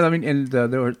 Yeah, I mean, and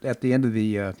there were, at the end of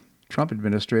the Trump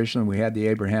administration, we had the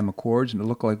Abraham Accords, and it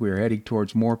looked like we were heading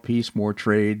towards more peace, more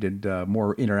trade, and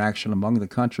more interaction among the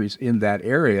countries in that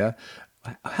area.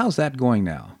 How's that going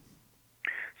now?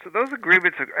 So those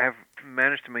agreements have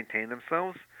managed to maintain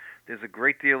themselves. There's a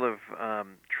great deal of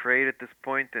trade at this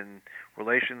point, and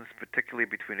relations, particularly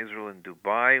between Israel and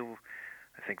Dubai.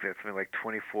 I think there's something like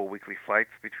 24 weekly flights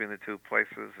between the two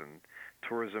places, and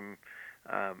tourism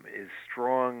is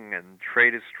strong, and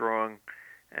trade is strong,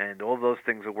 and all those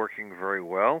things are working very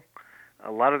well.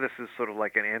 A lot of this is sort of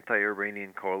like an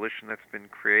anti-Iranian coalition that's been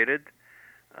created.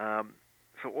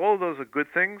 So all of those are good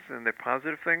things, and they're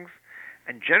positive things.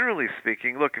 And generally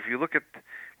speaking, look, if you look at,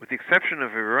 with the exception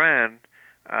of Iran,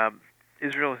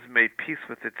 Israel has made peace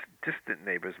with its distant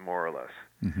neighbors, more or less.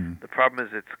 Mm-hmm. The problem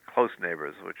is its close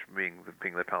neighbors, which being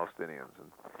the Palestinians,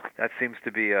 and that seems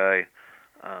to be a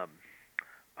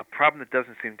problem that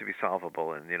doesn't seem to be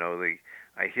solvable. And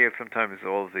I hear sometimes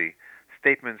all the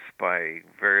statements by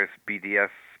various BDS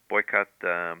boycott,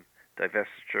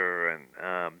 divestiture, and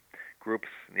groups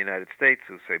in the United States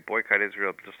who say boycott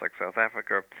Israel, just like South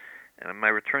Africa. And my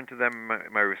return to them,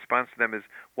 my response to them is,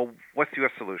 well, what's your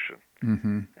solution?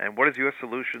 Mm-hmm. And what is your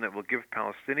solution that will give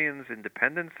Palestinians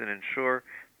independence and ensure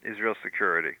Israel's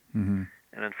security? Mm-hmm.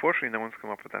 And unfortunately, no one's come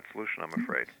up with that solution, I'm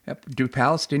afraid. Yep. Do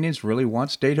Palestinians really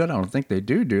want statehood? I don't think they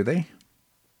do they?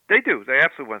 They do. They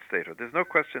absolutely want statehood. There's no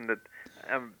question that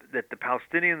the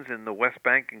Palestinians in the West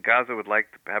Bank and Gaza would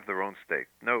like to have their own state.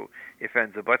 No ifs,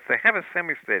 ands, or buts. They have a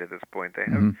semi-state at this point. They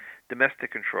have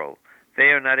domestic control.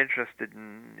 They are not interested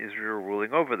in Israel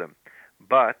ruling over them.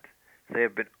 But they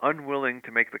have been unwilling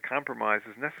to make the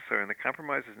compromises necessary. And the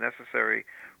compromises necessary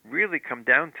really come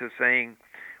down to saying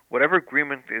whatever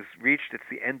agreement is reached, it's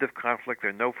the end of conflict.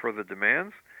 There are no further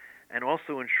demands. And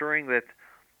also ensuring that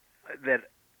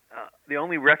the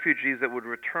only refugees that would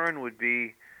return would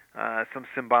be some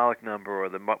symbolic number, or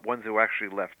the ones who actually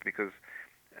left, because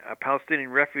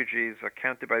Palestinian refugees are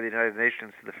counted by the United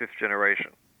Nations to the fifth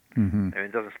generation. Mm-hmm. I mean,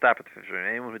 it doesn't stop at the fifth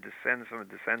generation. Anyone who descends from a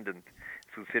descendant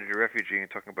is considered a refugee, and you're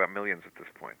talking about millions at this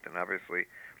point. And obviously,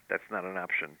 that's not an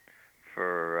option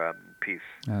for peace.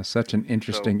 Such an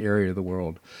interesting area of the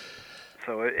world.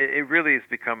 So it really has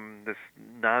become this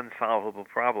non-solvable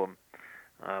problem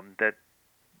that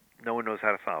no one knows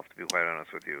how to solve, to be quite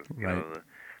honest with you. You know,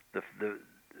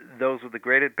 those with the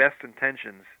greatest, best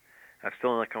intentions have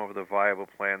still not come up with a viable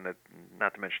plan, that,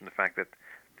 not to mention the fact that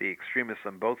the extremists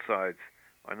on both sides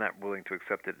are not willing to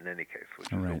accept it in any case,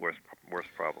 which is the worst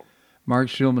problem. Mark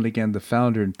Schulman, again, the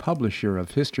founder and publisher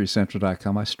of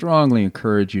HistoryCentral.com. I strongly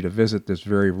encourage you to visit this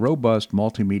very robust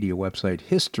multimedia website,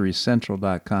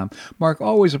 HistoryCentral.com. Mark,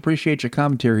 always appreciate your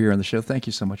commentary here on the show. Thank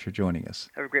you so much for joining us.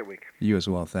 Have a great week. You as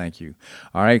well. Thank you.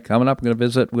 All right, coming up, I'm going to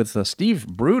visit with Steve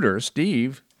Bruder.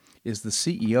 Steve is the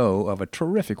CEO of a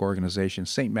terrific organization,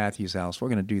 St. Matthew's House. We're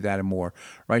going to do that and more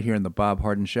right here in The Bob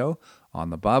Harden Show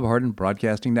on the Bob Harden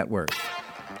Broadcasting Network.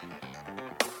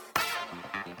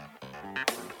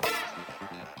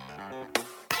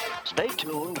 Stay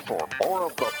tuned for more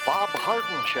of the Bob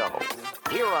Harden Show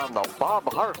here on the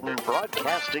Bob Harden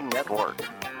Broadcasting Network.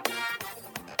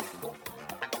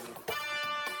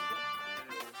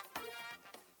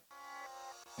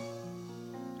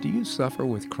 Do you suffer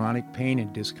with chronic pain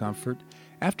and discomfort?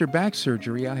 After back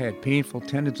surgery, I had painful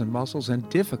tendons and muscles and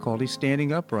difficulty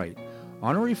standing upright.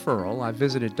 On a referral, I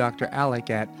visited Dr. Alec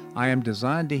at I Am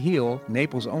Designed to Heal,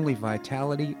 Naples' only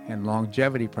vitality and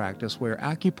longevity practice where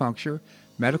acupuncture,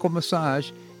 medical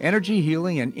massage, energy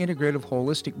healing, and integrative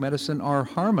holistic medicine are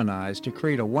harmonized to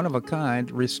create a one-of-a-kind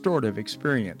restorative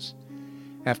experience.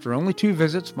 After only 2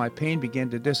 visits, my pain began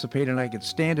to dissipate and I could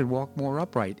stand and walk more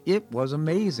upright. It was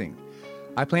amazing.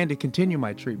 I plan to continue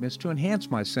my treatments to enhance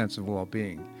my sense of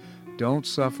well-being. Don't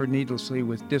suffer needlessly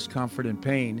with discomfort and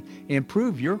pain.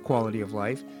 Improve your quality of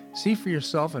life. See for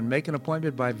yourself and make an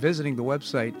appointment by visiting the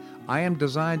website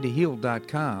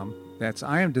IamDesignedToHeal.com. That's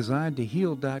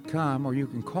IamDesignedToHeal.com, or you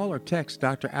can call or text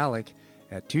Dr. Alec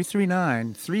at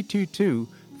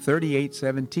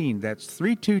 239-322-3817. That's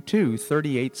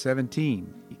 322-3817.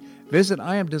 Visit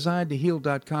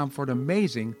IamDesignedToHeal.com for an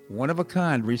amazing,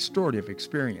 one-of-a-kind restorative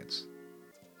experience.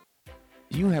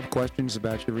 Do you have questions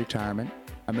about your retirement?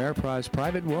 Ameriprise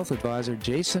Private Wealth Advisor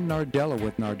Jason Nardella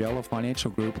with Nardella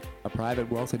Financial Group, a private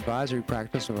wealth advisory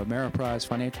practice of Ameriprise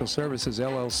Financial Services,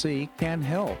 LLC, can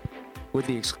help. With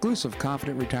the exclusive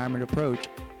Confident Retirement Approach,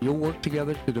 you'll work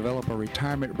together to develop a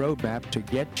retirement roadmap to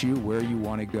get you where you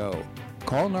want to go.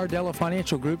 Call Nardella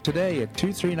Financial Group today at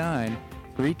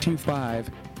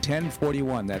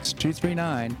 239-325-1041. That's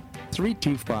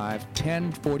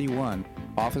 239-325-1041.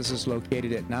 Office is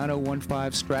located at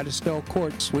 9015 Stratusdale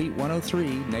Court, Suite 103,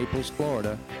 Naples,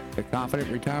 Florida. The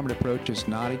Confident Retirement Approach is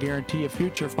not a guarantee of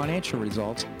future financial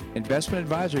results. Investment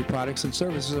advisory products and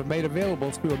services are made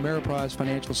available through Ameriprise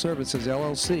Financial Services,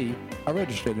 LLC, a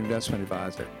registered investment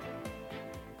advisor.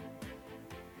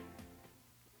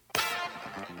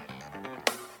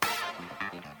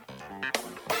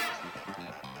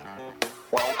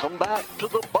 Welcome back to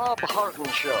the Bob Harden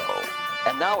Show.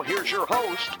 And now here's your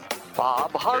host,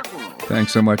 Bob Harden.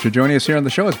 Thanks so much for joining us here on the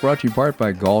show. It's brought to you in part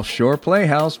by Gulf Shore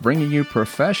Playhouse, bringing you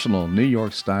professional New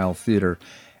York-style theater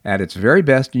at its very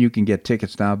best. And you can get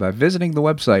tickets now by visiting the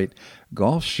website,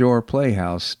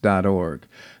 gulfshoreplayhouse.org.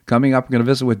 Coming up, we're going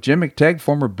to visit with Jim McTagg,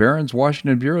 former Barron's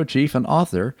Washington Bureau Chief and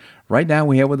author. Right now,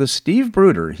 we have with us Steve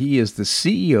Bruder. He is the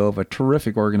CEO of a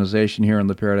terrific organization here on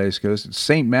the Paradise Coast. It's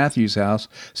St. Matthew's House.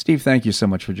 Steve, thank you so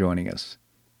much for joining us.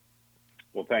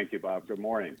 Well, thank you, Bob. Good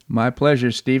morning. My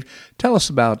pleasure, Steve. Tell us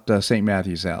about St.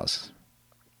 Matthew's House.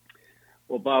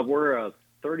 Well, Bob, we're a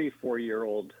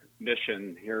 34-year-old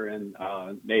mission here in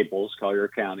Naples, Collier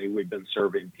County. We've been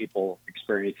serving people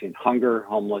experiencing hunger,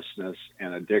 homelessness,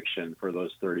 and addiction for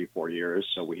those 34 years.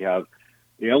 So we have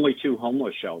the only 2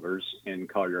 homeless shelters in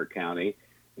Collier County,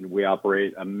 and we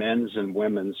operate a men's and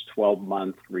women's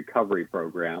 12-month recovery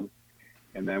program.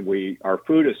 And then our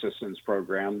food assistance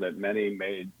program that many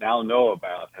may now know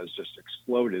about has just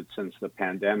exploded since the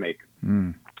pandemic.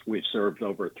 We've served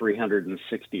over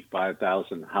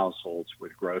 365,000 households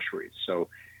with groceries. So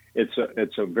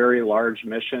it's a very large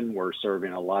mission. We're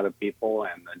serving a lot of people,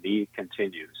 and the need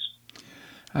continues.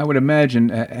 I would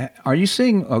imagine. Are you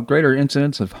seeing a greater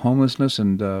incidence of homelessness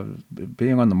and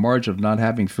being on the margin of not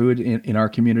having food in our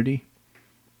community?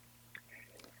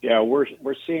 Yeah, we're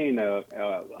seeing a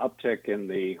uptick in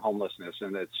the homelessness,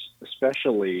 and it's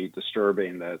especially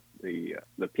disturbing that the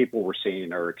people we're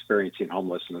seeing are experiencing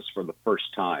homelessness for the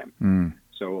first time.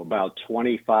 So about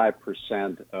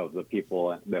 25% of the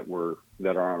people that are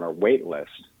on our wait list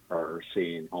are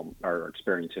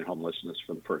experiencing homelessness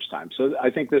for the first time. So I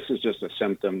think this is just a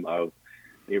symptom of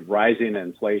the rising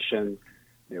inflation,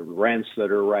 the rents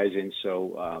that are rising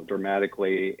so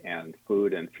dramatically, and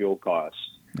food and fuel costs.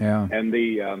 Yeah. And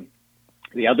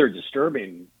the other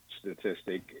disturbing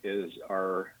statistic is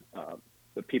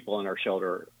the people in our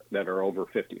shelter that are over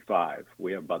 55.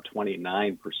 We have about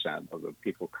 29% of the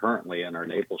people currently in our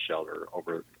Naples shelter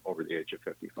over the age of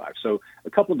 55. So a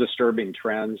couple disturbing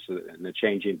trends in the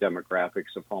changing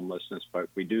demographics of homelessness, but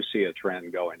we do see a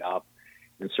trend going up.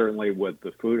 And certainly with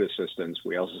the food assistance,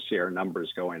 we also see our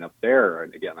numbers going up there.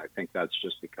 And again, I think that's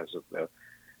just because of the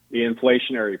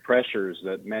inflationary pressures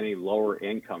that many lower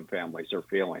income families are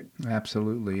feeling.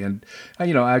 Absolutely. And,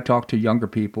 I talk to younger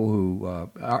people who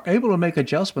are able to make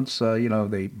adjustments.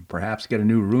 They perhaps get a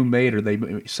new roommate, or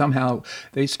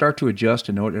they start to adjust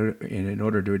in order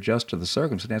to adjust to the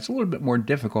circumstance. It's a little bit more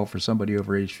difficult for somebody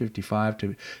over age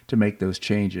 55 to make those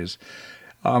changes.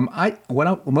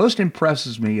 What most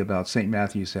impresses me about St.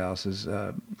 Matthew's House is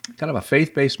kind of a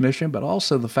faith-based mission, but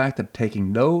also the fact that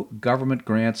taking no government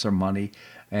grants or money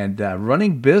and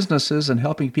running businesses and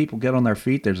helping people get on their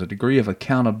feet, there's a degree of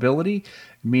accountability,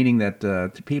 meaning that the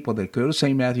people that go to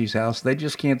St. Matthew's House, they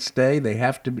just can't stay. They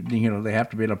have to be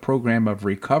in a program of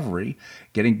recovery,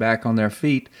 getting back on their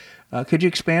feet. Could you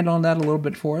expand on that a little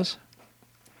bit for us?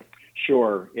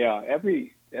 Sure. Yeah.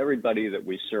 Everybody that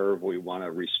we serve, we want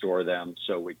to restore them.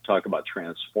 So we talk about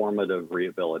transformative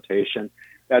rehabilitation.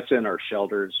 That's in our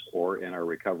shelters or in our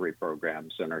recovery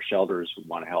programs. In our shelters, we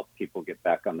want to help people get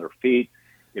back on their feet,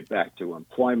 get back to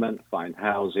employment, find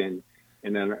housing.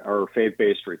 And then our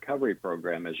faith-based recovery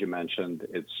program, as you mentioned,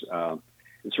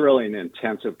 it's really an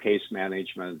intensive case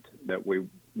management that we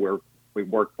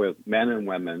work with men and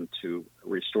women to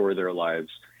restore their lives.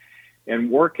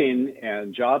 And working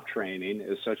and job training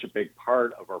is such a big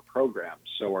part of our program.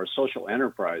 So our social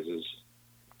enterprises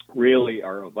really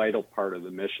are a vital part of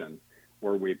the mission,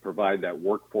 where we provide that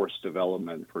workforce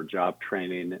development for job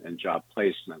training and job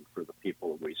placement for the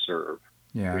people we serve.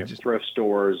 Yeah, we have thrift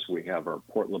stores, we have our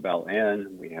Port LaBelle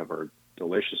Inn, we have our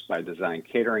Delicious by Design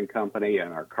catering company,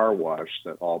 and our car wash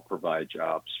that all provide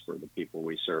jobs for the people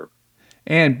we serve.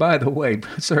 And by the way,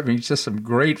 serving just some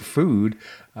great food.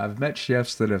 I've met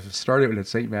chefs that have started at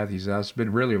St. Matthew's House. It's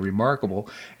been really remarkable.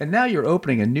 And now you're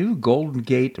opening a new Golden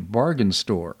Gate bargain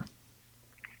store.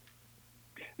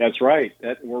 That's right.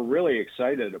 We're really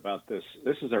excited about this.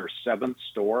 This is our 7th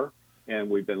store, and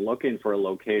we've been looking for a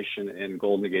location in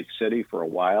Golden Gate City for a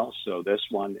while. So this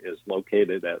one is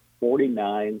located at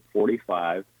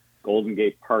 4945 Golden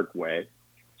Gate Parkway.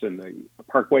 It's in the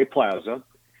Parkway Plaza.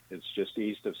 It's just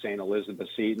east of St. Elizabeth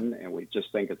Seton, and we just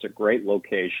think it's a great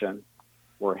location.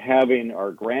 We're having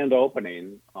our grand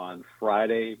opening on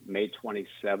Friday, May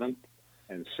 27th,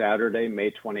 and Saturday,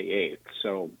 May 28th.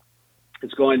 So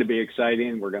it's going to be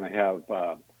exciting. We're going to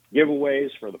have giveaways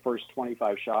for the first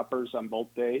 25 shoppers on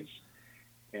both days,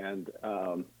 and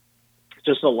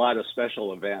just a lot of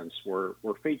special events. We're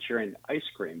featuring ice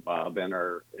cream, Bob, in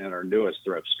our newest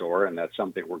thrift store, and that's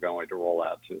something we're going to roll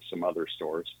out to some other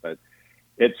stores. But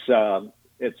it's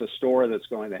a store that's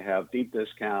going to have deep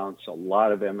discounts, a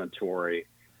lot of inventory,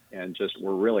 and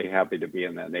we're really happy to be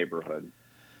in that neighborhood.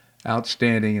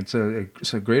 Outstanding. It's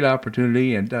a great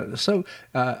opportunity. And so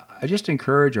I just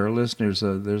encourage our listeners,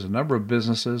 there's a number of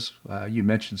businesses, you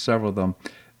mentioned several of them,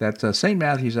 that St.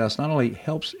 Matthew's House not only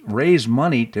helps raise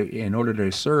money in order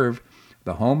to serve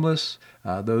the homeless,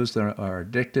 those that are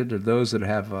addicted, or those that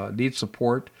have need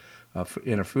support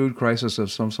in a food crisis of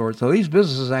some sort. So these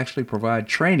businesses actually provide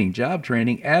training, job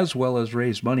training, as well as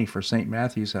raise money for St.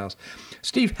 Matthew's House.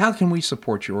 Steve, how can we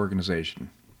support your organization?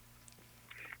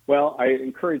 Well, I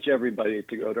encourage everybody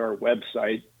to go to our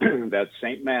website. That's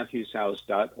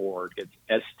stmatthewshouse.org.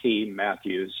 It's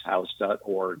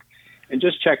stmatthewshouse.org. And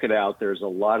just check it out. There's a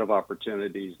lot of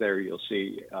opportunities there. You'll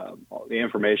see the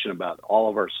information about all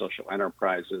of our social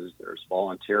enterprises. There's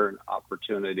volunteer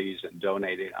opportunities and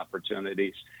donating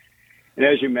opportunities. And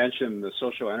as you mentioned, the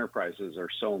social enterprises are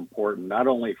so important, not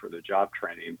only for the job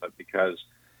training, but because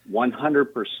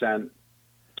 100%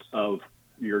 of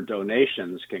your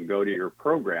donations can go to your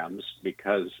programs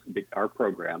because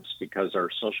our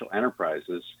social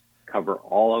enterprises cover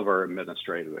all of our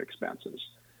administrative expenses.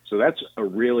 So that's a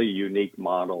really unique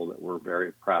model that we're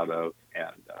very proud of,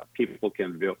 and people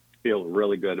can feel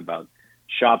really good about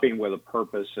shopping with a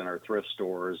purpose in our thrift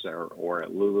stores or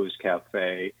at Lulu's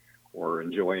Cafe, or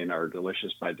enjoying our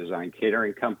Delicious by Design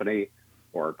catering company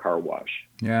or a car wash.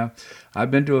 Yeah,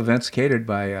 I've been to events catered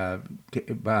by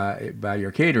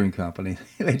your catering company.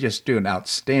 They just do an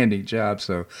outstanding job.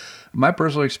 So my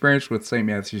personal experience with St.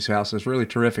 Matthew's House is really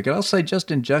terrific. And I'll say,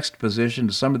 just in juxtaposition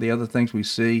to some of the other things we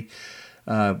see,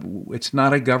 it's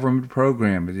not a government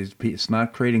program. It's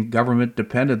not creating government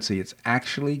dependency. It's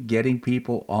actually getting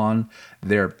people on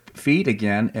their feet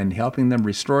again and helping them,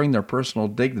 restoring their personal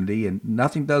dignity. And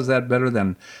nothing does that better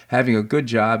than having a good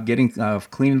job, getting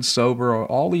clean and sober.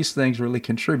 All these things really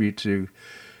contribute to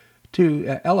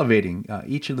elevating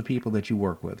each of the people that you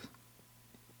work with.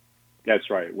 That's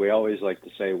right. We always like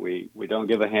to say we don't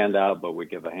give a handout, but we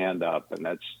give a hand up, and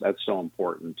that's so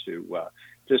important to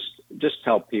just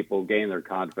help people gain their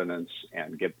confidence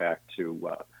and get back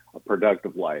to a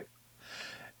productive life.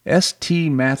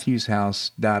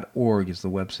 stmatthewshouse.org is the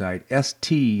website,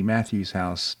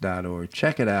 stmatthewshouse.org.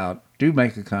 Check it out. Do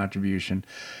make a contribution.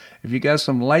 If you got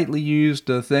some lightly used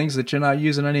things that you're not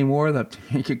using anymore that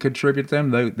you can contribute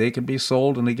them, they can be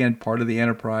sold, and again, part of the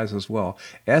enterprise as well.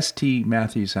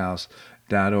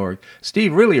 stmatthewshouse.org.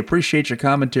 Steve, really appreciate your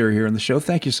commentary here on the show.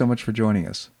 Thank you so much for joining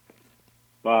us.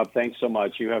 Bob, thanks so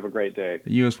much. You have a great day.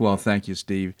 You as well. Thank you,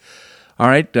 Steve. All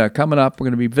right, coming up, we're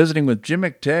going to be visiting with Jim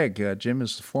McTagg. Jim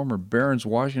is the former Barron's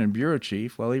Washington bureau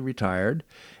chief. Well, he retired.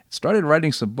 Started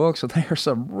writing some books, and they are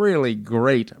some really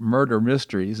great murder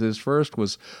mysteries. His first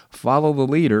was Follow the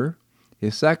Leader.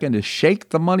 His second is Shake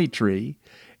the Money Tree.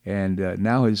 And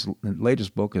now his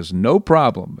latest book is No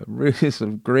Problem. Really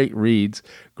some great reads,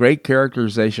 great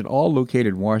characterization, all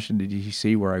located in Washington,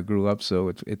 D.C., where I grew up.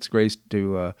 So it's great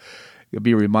to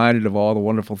be reminded of all the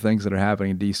wonderful things that are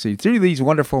happening in D.C. through these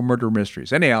wonderful murder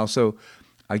mysteries. Anyhow, so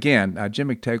again, Jim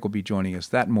McTagg will be joining us.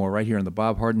 That and more right here on The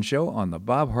Bob Harden Show on the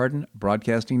Bob Harden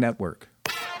Broadcasting Network.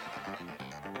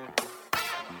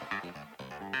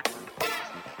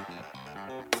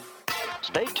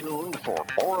 Stay tuned for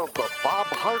more of The Bob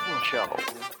Harden Show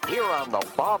here on the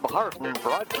Bob Harden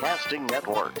Broadcasting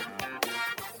Network.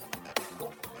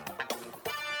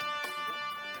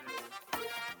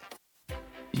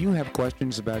 You have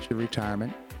questions about your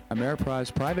retirement?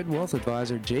 Ameriprise Private Wealth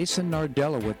Advisor Jason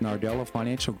Nardella with Nardella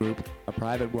Financial Group, a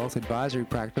private wealth advisory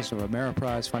practice of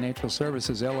Ameriprise Financial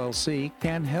Services, LLC,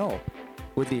 can help.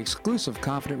 With the exclusive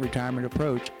Confident Retirement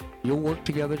approach, you'll work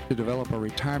together to develop a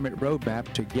retirement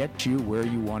roadmap to get you where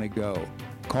you want to go.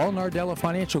 Call Nardella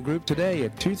Financial Group today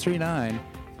at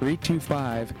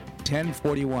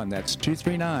 239-325-1041. That's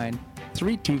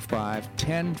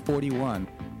 239-325-1041.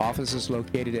 Office is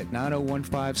located at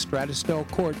 9015 Stratosdale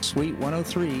Court, Suite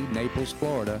 103, Naples,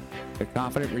 Florida. The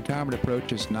Confident Retirement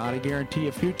approach is not a guarantee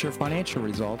of future financial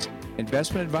results.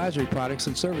 Investment advisory products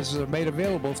and services are made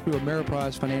available through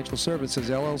Ameriprise Financial Services,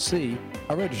 LLC,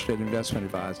 a registered investment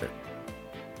advisor.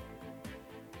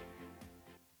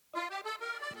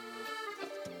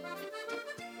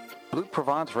 Blue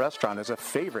Provence Restaurant is a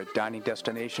favorite dining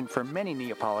destination for many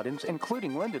Neapolitans,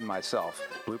 including Linda and myself.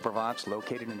 Blue Provence,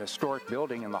 located in a historic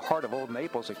building in the heart of Old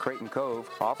Naples at Creighton Cove,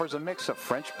 offers a mix of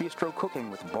French bistro cooking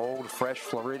with bold, fresh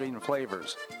Floridian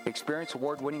flavors. Experience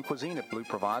award-winning cuisine at Blue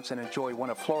Provence and enjoy one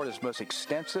of Florida's most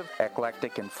extensive,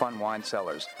 eclectic, and fun wine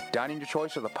cellars. Dining your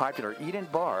choice of the popular Eat-In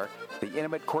Bar, the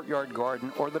intimate Courtyard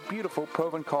Garden, or the beautiful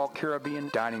Provencal Caribbean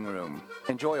Dining Room.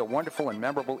 Enjoy a wonderful and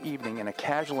memorable evening in a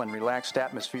casual and relaxed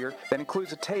atmosphere that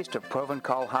includes a taste of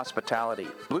Provencal hospitality.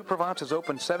 Blue Provence is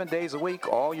open 7 days a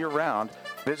week, all year round.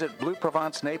 Visit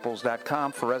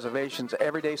BlueProvenceNaples.com for reservations,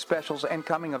 everyday specials, and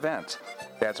coming events.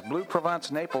 That's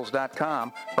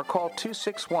BlueProvenceNaples.com or call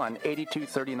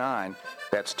 261-8239.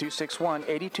 That's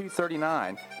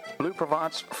 261-8239. Blue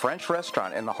Provence French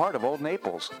Restaurant in the heart of Old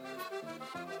Naples.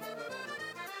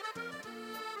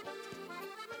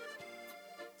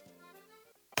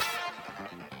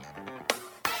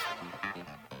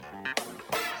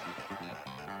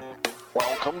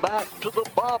 Welcome back to the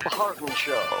Bob Harden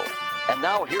Show. And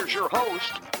now here's your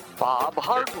host, Bob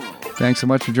Harden. Thanks so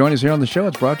much for joining us here on the show.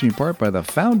 It's brought to you in part by the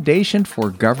Foundation for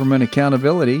Government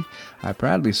Accountability. I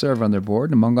proudly serve on their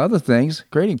board, and among other things,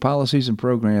 creating policies and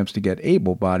programs to get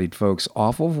able-bodied folks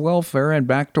off of welfare and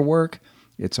back to work.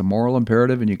 It's a moral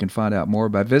imperative, and you can find out more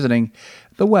by visiting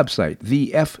the website,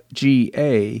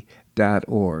 thefga.org.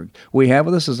 We have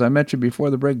with us, as I mentioned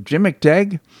before the break, Jim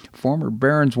McTagg, former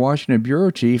Barron's Washington bureau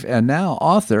chief and now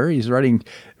author. He's written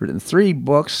 3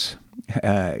 books,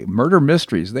 murder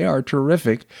mysteries. They are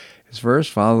terrific. His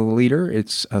first, Follow the Leader.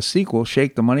 It's a sequel,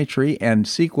 Shake the Money Tree, and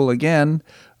sequel again,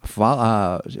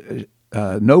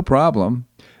 No Problem.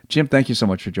 Jim, thank you so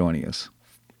much for joining us.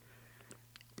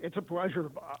 It's a pleasure,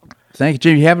 Bob. Thank you,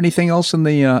 Jim. You have anything else in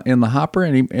the hopper?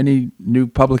 Any new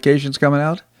publications coming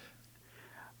out?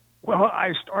 Well,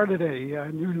 I started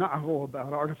a new novel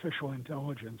about artificial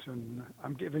intelligence, and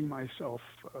I'm giving myself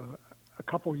a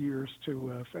couple years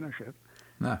to finish it.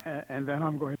 Ah. And then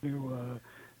I'm going to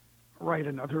write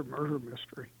another murder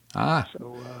mystery.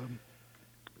 So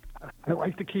I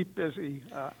like to keep busy.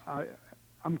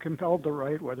 I'm compelled to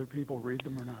write whether people read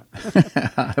them or not.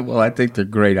 Well, I think they're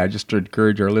great. I just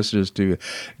encourage our listeners to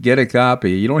get a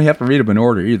copy. You don't have to read them in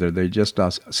order either. They just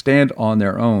stand on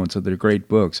their own, so they're great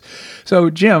books. So,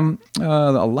 Jim,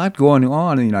 a lot going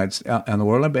on in the United States and the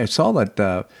world. I saw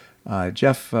that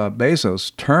Jeff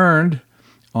Bezos turned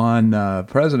on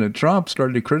President Trump,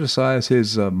 started to criticize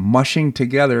his mushing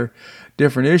together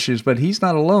different issues, but he's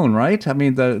not alone, right? I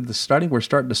mean, we're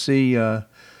starting to see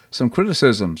some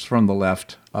criticisms from the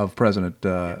left of President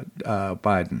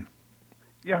Biden.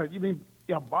 Yeah,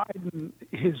 Biden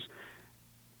is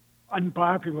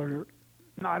unpopular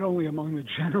not only among the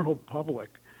general public,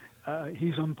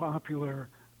 he's unpopular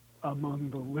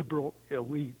among the liberal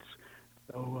elites.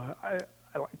 So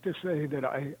I like to say that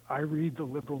I read the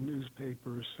liberal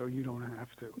newspapers so you don't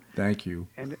have to. Thank you.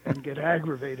 And get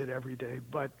aggravated every day.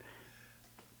 But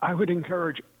I would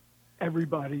encourage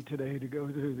everybody today to go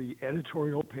to the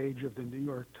editorial page of the New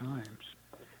York Times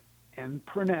and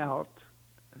print out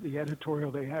the editorial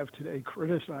they have today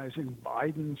criticizing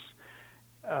Biden's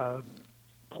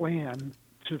plan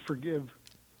to forgive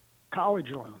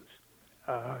college loans.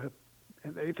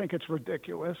 And they think it's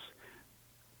ridiculous,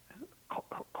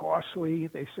 costly.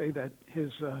 They say that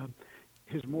his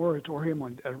moratorium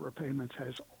on debt repayments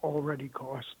has already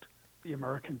cost the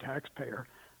American taxpayer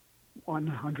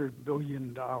 $100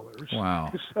 billion.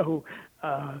 Wow. So,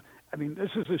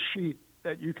 this is a sheet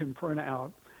that you can print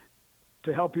out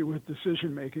to help you with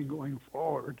decision-making going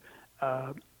forward.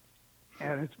 And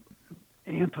it's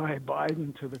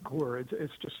anti-Biden to the core.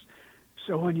 It's just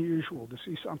so unusual to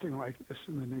see something like this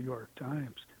in the New York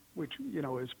Times, which,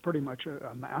 is pretty much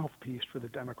a mouthpiece for the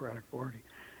Democratic Party.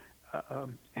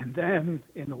 And then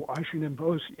in the Washington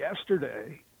Post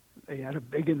yesterday, they had a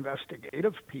big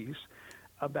investigative piece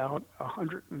about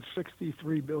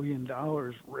 $163 billion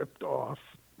ripped off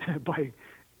by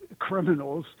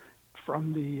criminals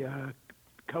from the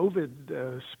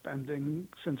COVID spending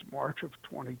since March of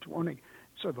 2020.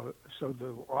 So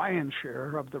the lion's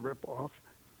share of the ripoff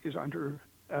is under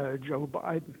Joe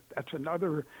Biden. That's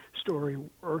another story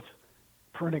worth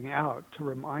printing out to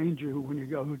remind you when you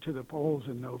go to the polls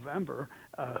in November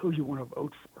who you want to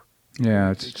vote for.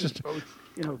 Yeah, it's because just both,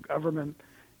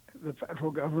 the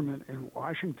federal government in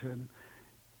Washington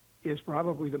is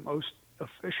probably the most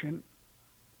efficient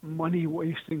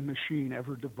money-wasting machine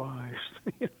ever devised.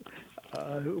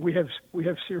 We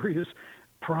have serious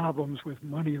problems with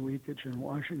money leakage in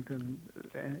Washington,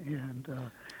 and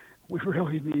we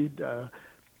really need a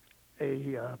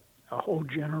whole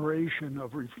generation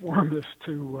of reformists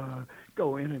to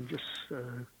go in and just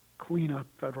clean up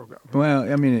federal government. Well,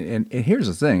 and here's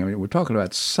the thing. We're talking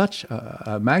about such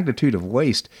a magnitude of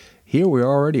waste. Here we're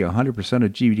already 100%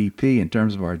 of GDP in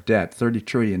terms of our debt, $30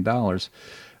 trillion.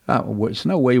 There's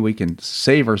no way we can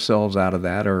save ourselves out of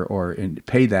that or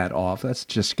pay that off. That's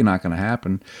just not going to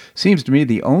happen. Seems to me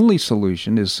the only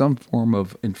solution is some form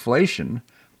of inflation,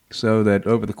 so that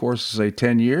over the course of, say,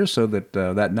 10 years, so that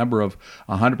that number of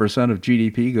 100% of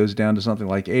GDP goes down to something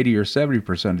like 80 or 70%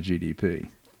 of GDP.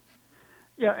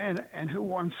 Yeah, and who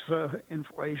wants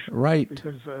inflation? Right.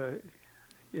 Because, as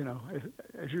you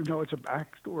know, it's a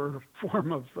backdoor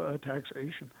form of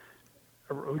taxation,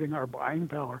 eroding our buying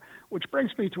power. Which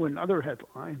brings me to another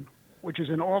headline, which is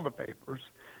in all the papers,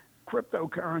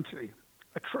 cryptocurrency.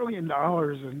 $1 trillion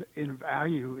in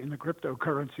value in the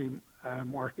cryptocurrency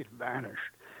market vanished.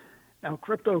 Now,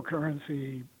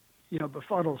 cryptocurrency,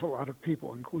 befuddles a lot of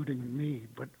people, including me,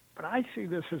 but I see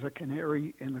this as a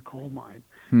canary in the coal mine.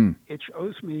 It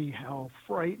shows me how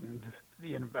frightened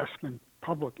the investment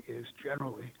public is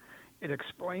generally. It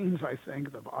explains, I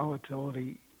think, the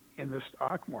volatility in the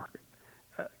stock market.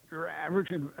 Your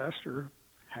average investor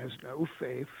has no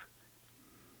faith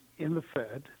in the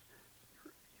Fed.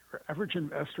 Your average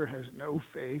investor has no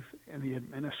faith in the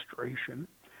administration.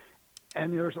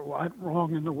 And there's a lot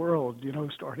wrong in the world,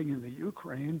 starting in the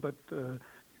Ukraine, but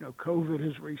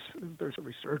COVID there's a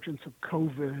resurgence of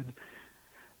COVID.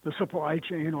 The supply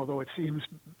chain, although it seems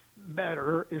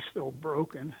better, is still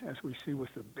broken, as we see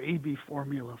with the baby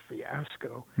formula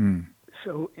fiasco.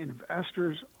 So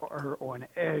investors are on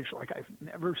edge like I've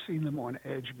never seen them on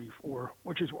edge before,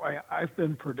 which is why I've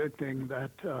been predicting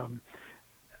that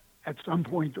at some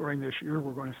point during this year,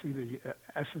 we're going to see the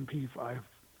S&P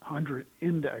 500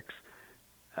 index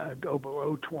go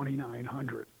below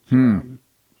 2,900.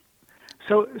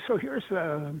 So here's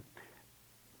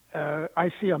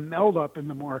I see a meld up in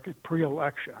the market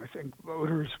pre-election. I think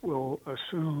voters will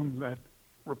assume that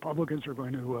Republicans are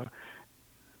going to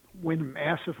win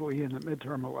massively in the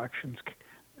midterm elections.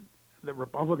 The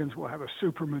Republicans will have a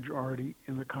supermajority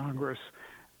in the Congress,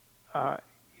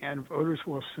 and voters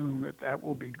will assume that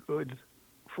will be good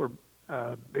for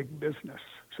big business.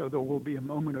 So there will be a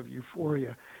moment of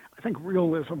euphoria. I think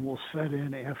realism will set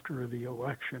in after the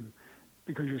election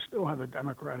because you still have a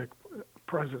Democratic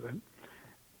president.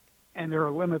 And there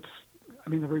are limits. I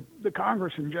mean, the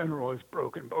Congress in general is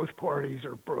broken. Both parties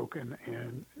are broken,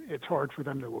 and it's hard for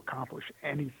them to accomplish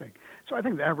anything. So I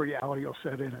think that reality will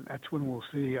set in, and that's when we'll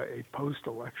see a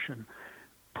post-election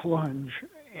plunge,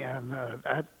 and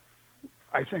that,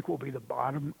 I think, will be the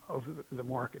bottom of the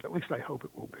market. At least I hope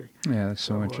it will be. Yeah, that's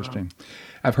so interesting.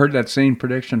 I've heard that same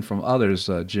prediction from others,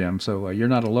 Jim, so you're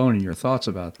not alone in your thoughts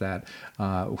about that.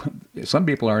 Some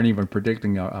people aren't even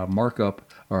predicting a markup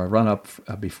or a run-up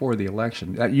before the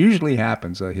election. That usually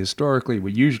happens. Historically,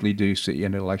 we usually do see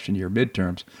in election year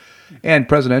midterms and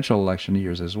presidential election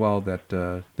years as well that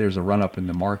there's a run-up in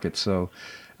the market, so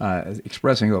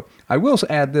expressing hope. I will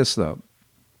add this, though.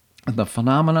 The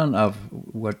phenomenon of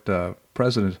what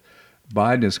President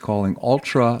Biden is calling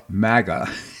ultra MAGA,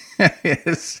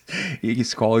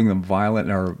 he's calling them violent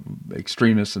or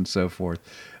extremists and so forth.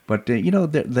 But,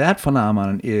 that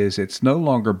phenomenon it's no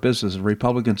longer business,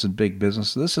 Republicans and big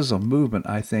business. This is a movement,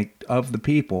 I think, of the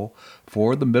people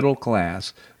for the middle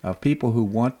class, of people who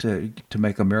want to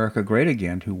make America great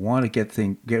again, who want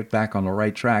to get back on the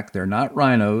right track. They're not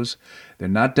rhinos. They're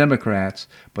not Democrats,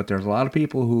 but there's a lot of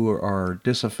people who are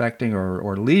disaffecting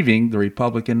or leaving the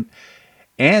Republican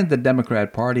and the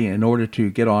Democrat Party in order to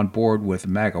get on board with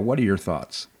MAGA. What are your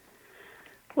thoughts?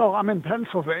 Well, I'm in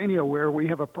Pennsylvania where we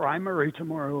have a primary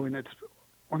tomorrow, and it's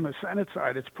on the Senate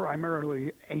side. It's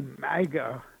primarily a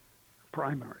MAGA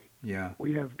primary. Yeah.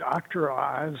 We have Dr.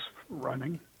 Oz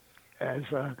running as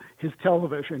his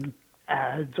television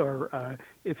ads are,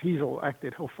 if he's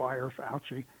elected, he'll fire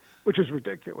Fauci, which is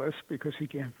ridiculous because he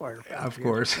can't fire Fauci. Of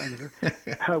course.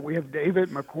 We have David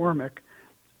McCormick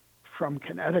from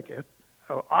Connecticut.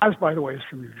 Oz, by the way, is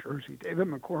from New Jersey. David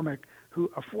McCormick,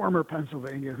 a former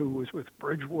Pennsylvania who was with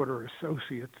Bridgewater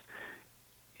Associates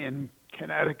in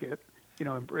Connecticut.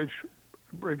 And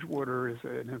Bridgewater is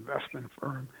an investment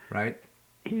firm. Right.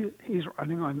 He's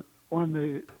running on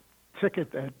the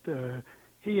ticket that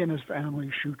he and his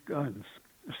family shoot guns.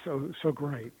 So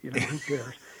great. Who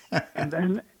cares? And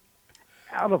then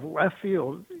out of left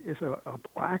field is a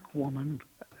black woman,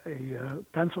 a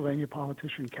Pennsylvania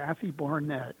politician, Kathy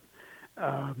Barnett.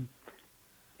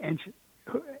 And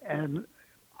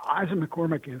Oz and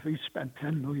McCormick have each spent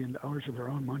 $10 million of their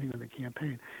own money on the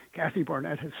campaign. Kathy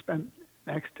Barnett has spent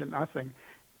next to nothing.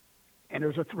 And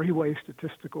there's a three-way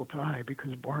statistical tie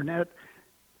because Barnett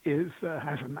has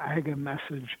a MAGA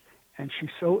message, and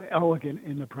she's so elegant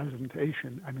in the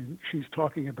presentation. I mean, she's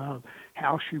talking about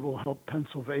how she will help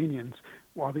Pennsylvanians,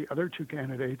 while the other two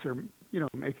candidates are,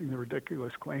 making the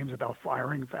ridiculous claims about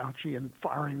firing Fauci and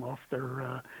firing off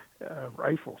their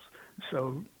rifles.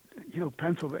 So,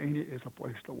 Pennsylvania is a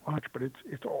place to watch, but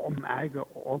it's all MAGA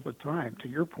all the time. To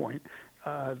your point,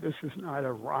 this is not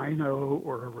a rhino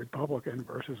or a Republican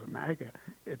versus a MAGA.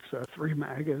 It's three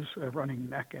MAGAs running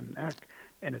neck and neck,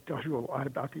 and it tells you a lot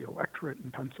about the electorate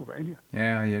in Pennsylvania.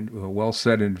 Yeah, well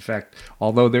said. In fact,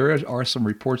 although there are some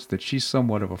reports that she's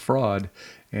somewhat of a fraud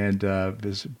and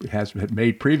has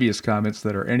made previous comments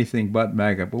that are anything but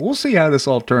MAGA. But we'll see how this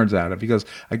all turns out because,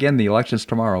 again, the election's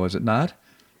tomorrow, is it not?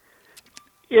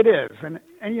 It is, and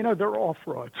they're all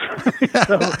frauds.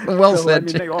 Well said.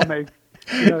 They all make,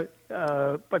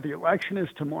 but the election is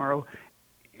tomorrow,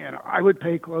 and I would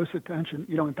pay close attention.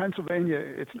 In Pennsylvania,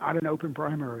 it's not an open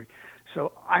primary,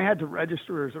 so I had to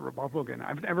register as a Republican.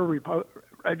 I've never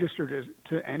registered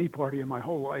to any party in my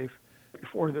whole life,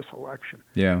 before this election.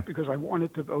 Yeah. Because I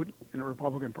wanted to vote in a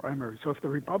Republican primary. So if the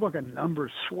Republican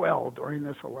numbers swell during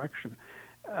this election,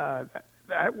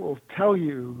 that will tell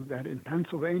you that in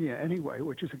Pennsylvania anyway,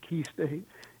 which is a key state,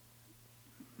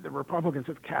 the Republicans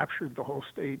have captured the whole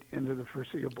state into the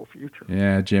foreseeable future.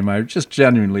 Yeah, Jim, I just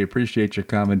genuinely appreciate your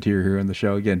commentary here on the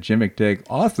show. Again, Jim McTague,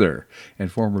 author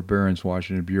and former Barron's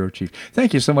Washington Bureau Chief.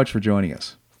 Thank you so much for joining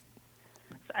us.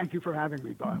 Thank you for having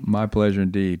me, Bob. My pleasure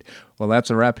indeed. Well, that's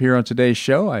a wrap here on today's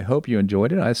show. I hope you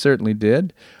enjoyed it. I certainly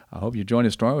did. I hope you join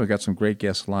us tomorrow. We've got some great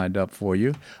guests lined up for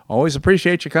you. Always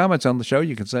appreciate your comments on the show.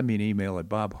 You can send me an email at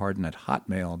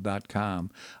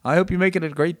bobharden@hotmail.com. I hope you make it a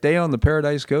great day on the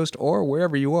Paradise Coast or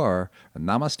wherever you are.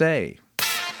 Namaste.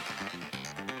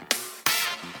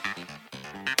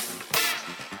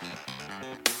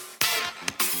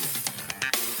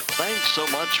 Thanks so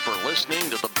much for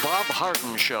listening to The Bob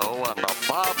Harden Show on the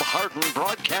Bob Harden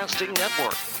Broadcasting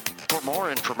Network. For more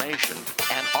information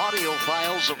and audio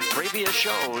files of previous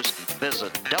shows,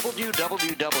 visit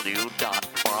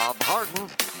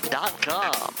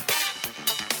www.bobharden.com.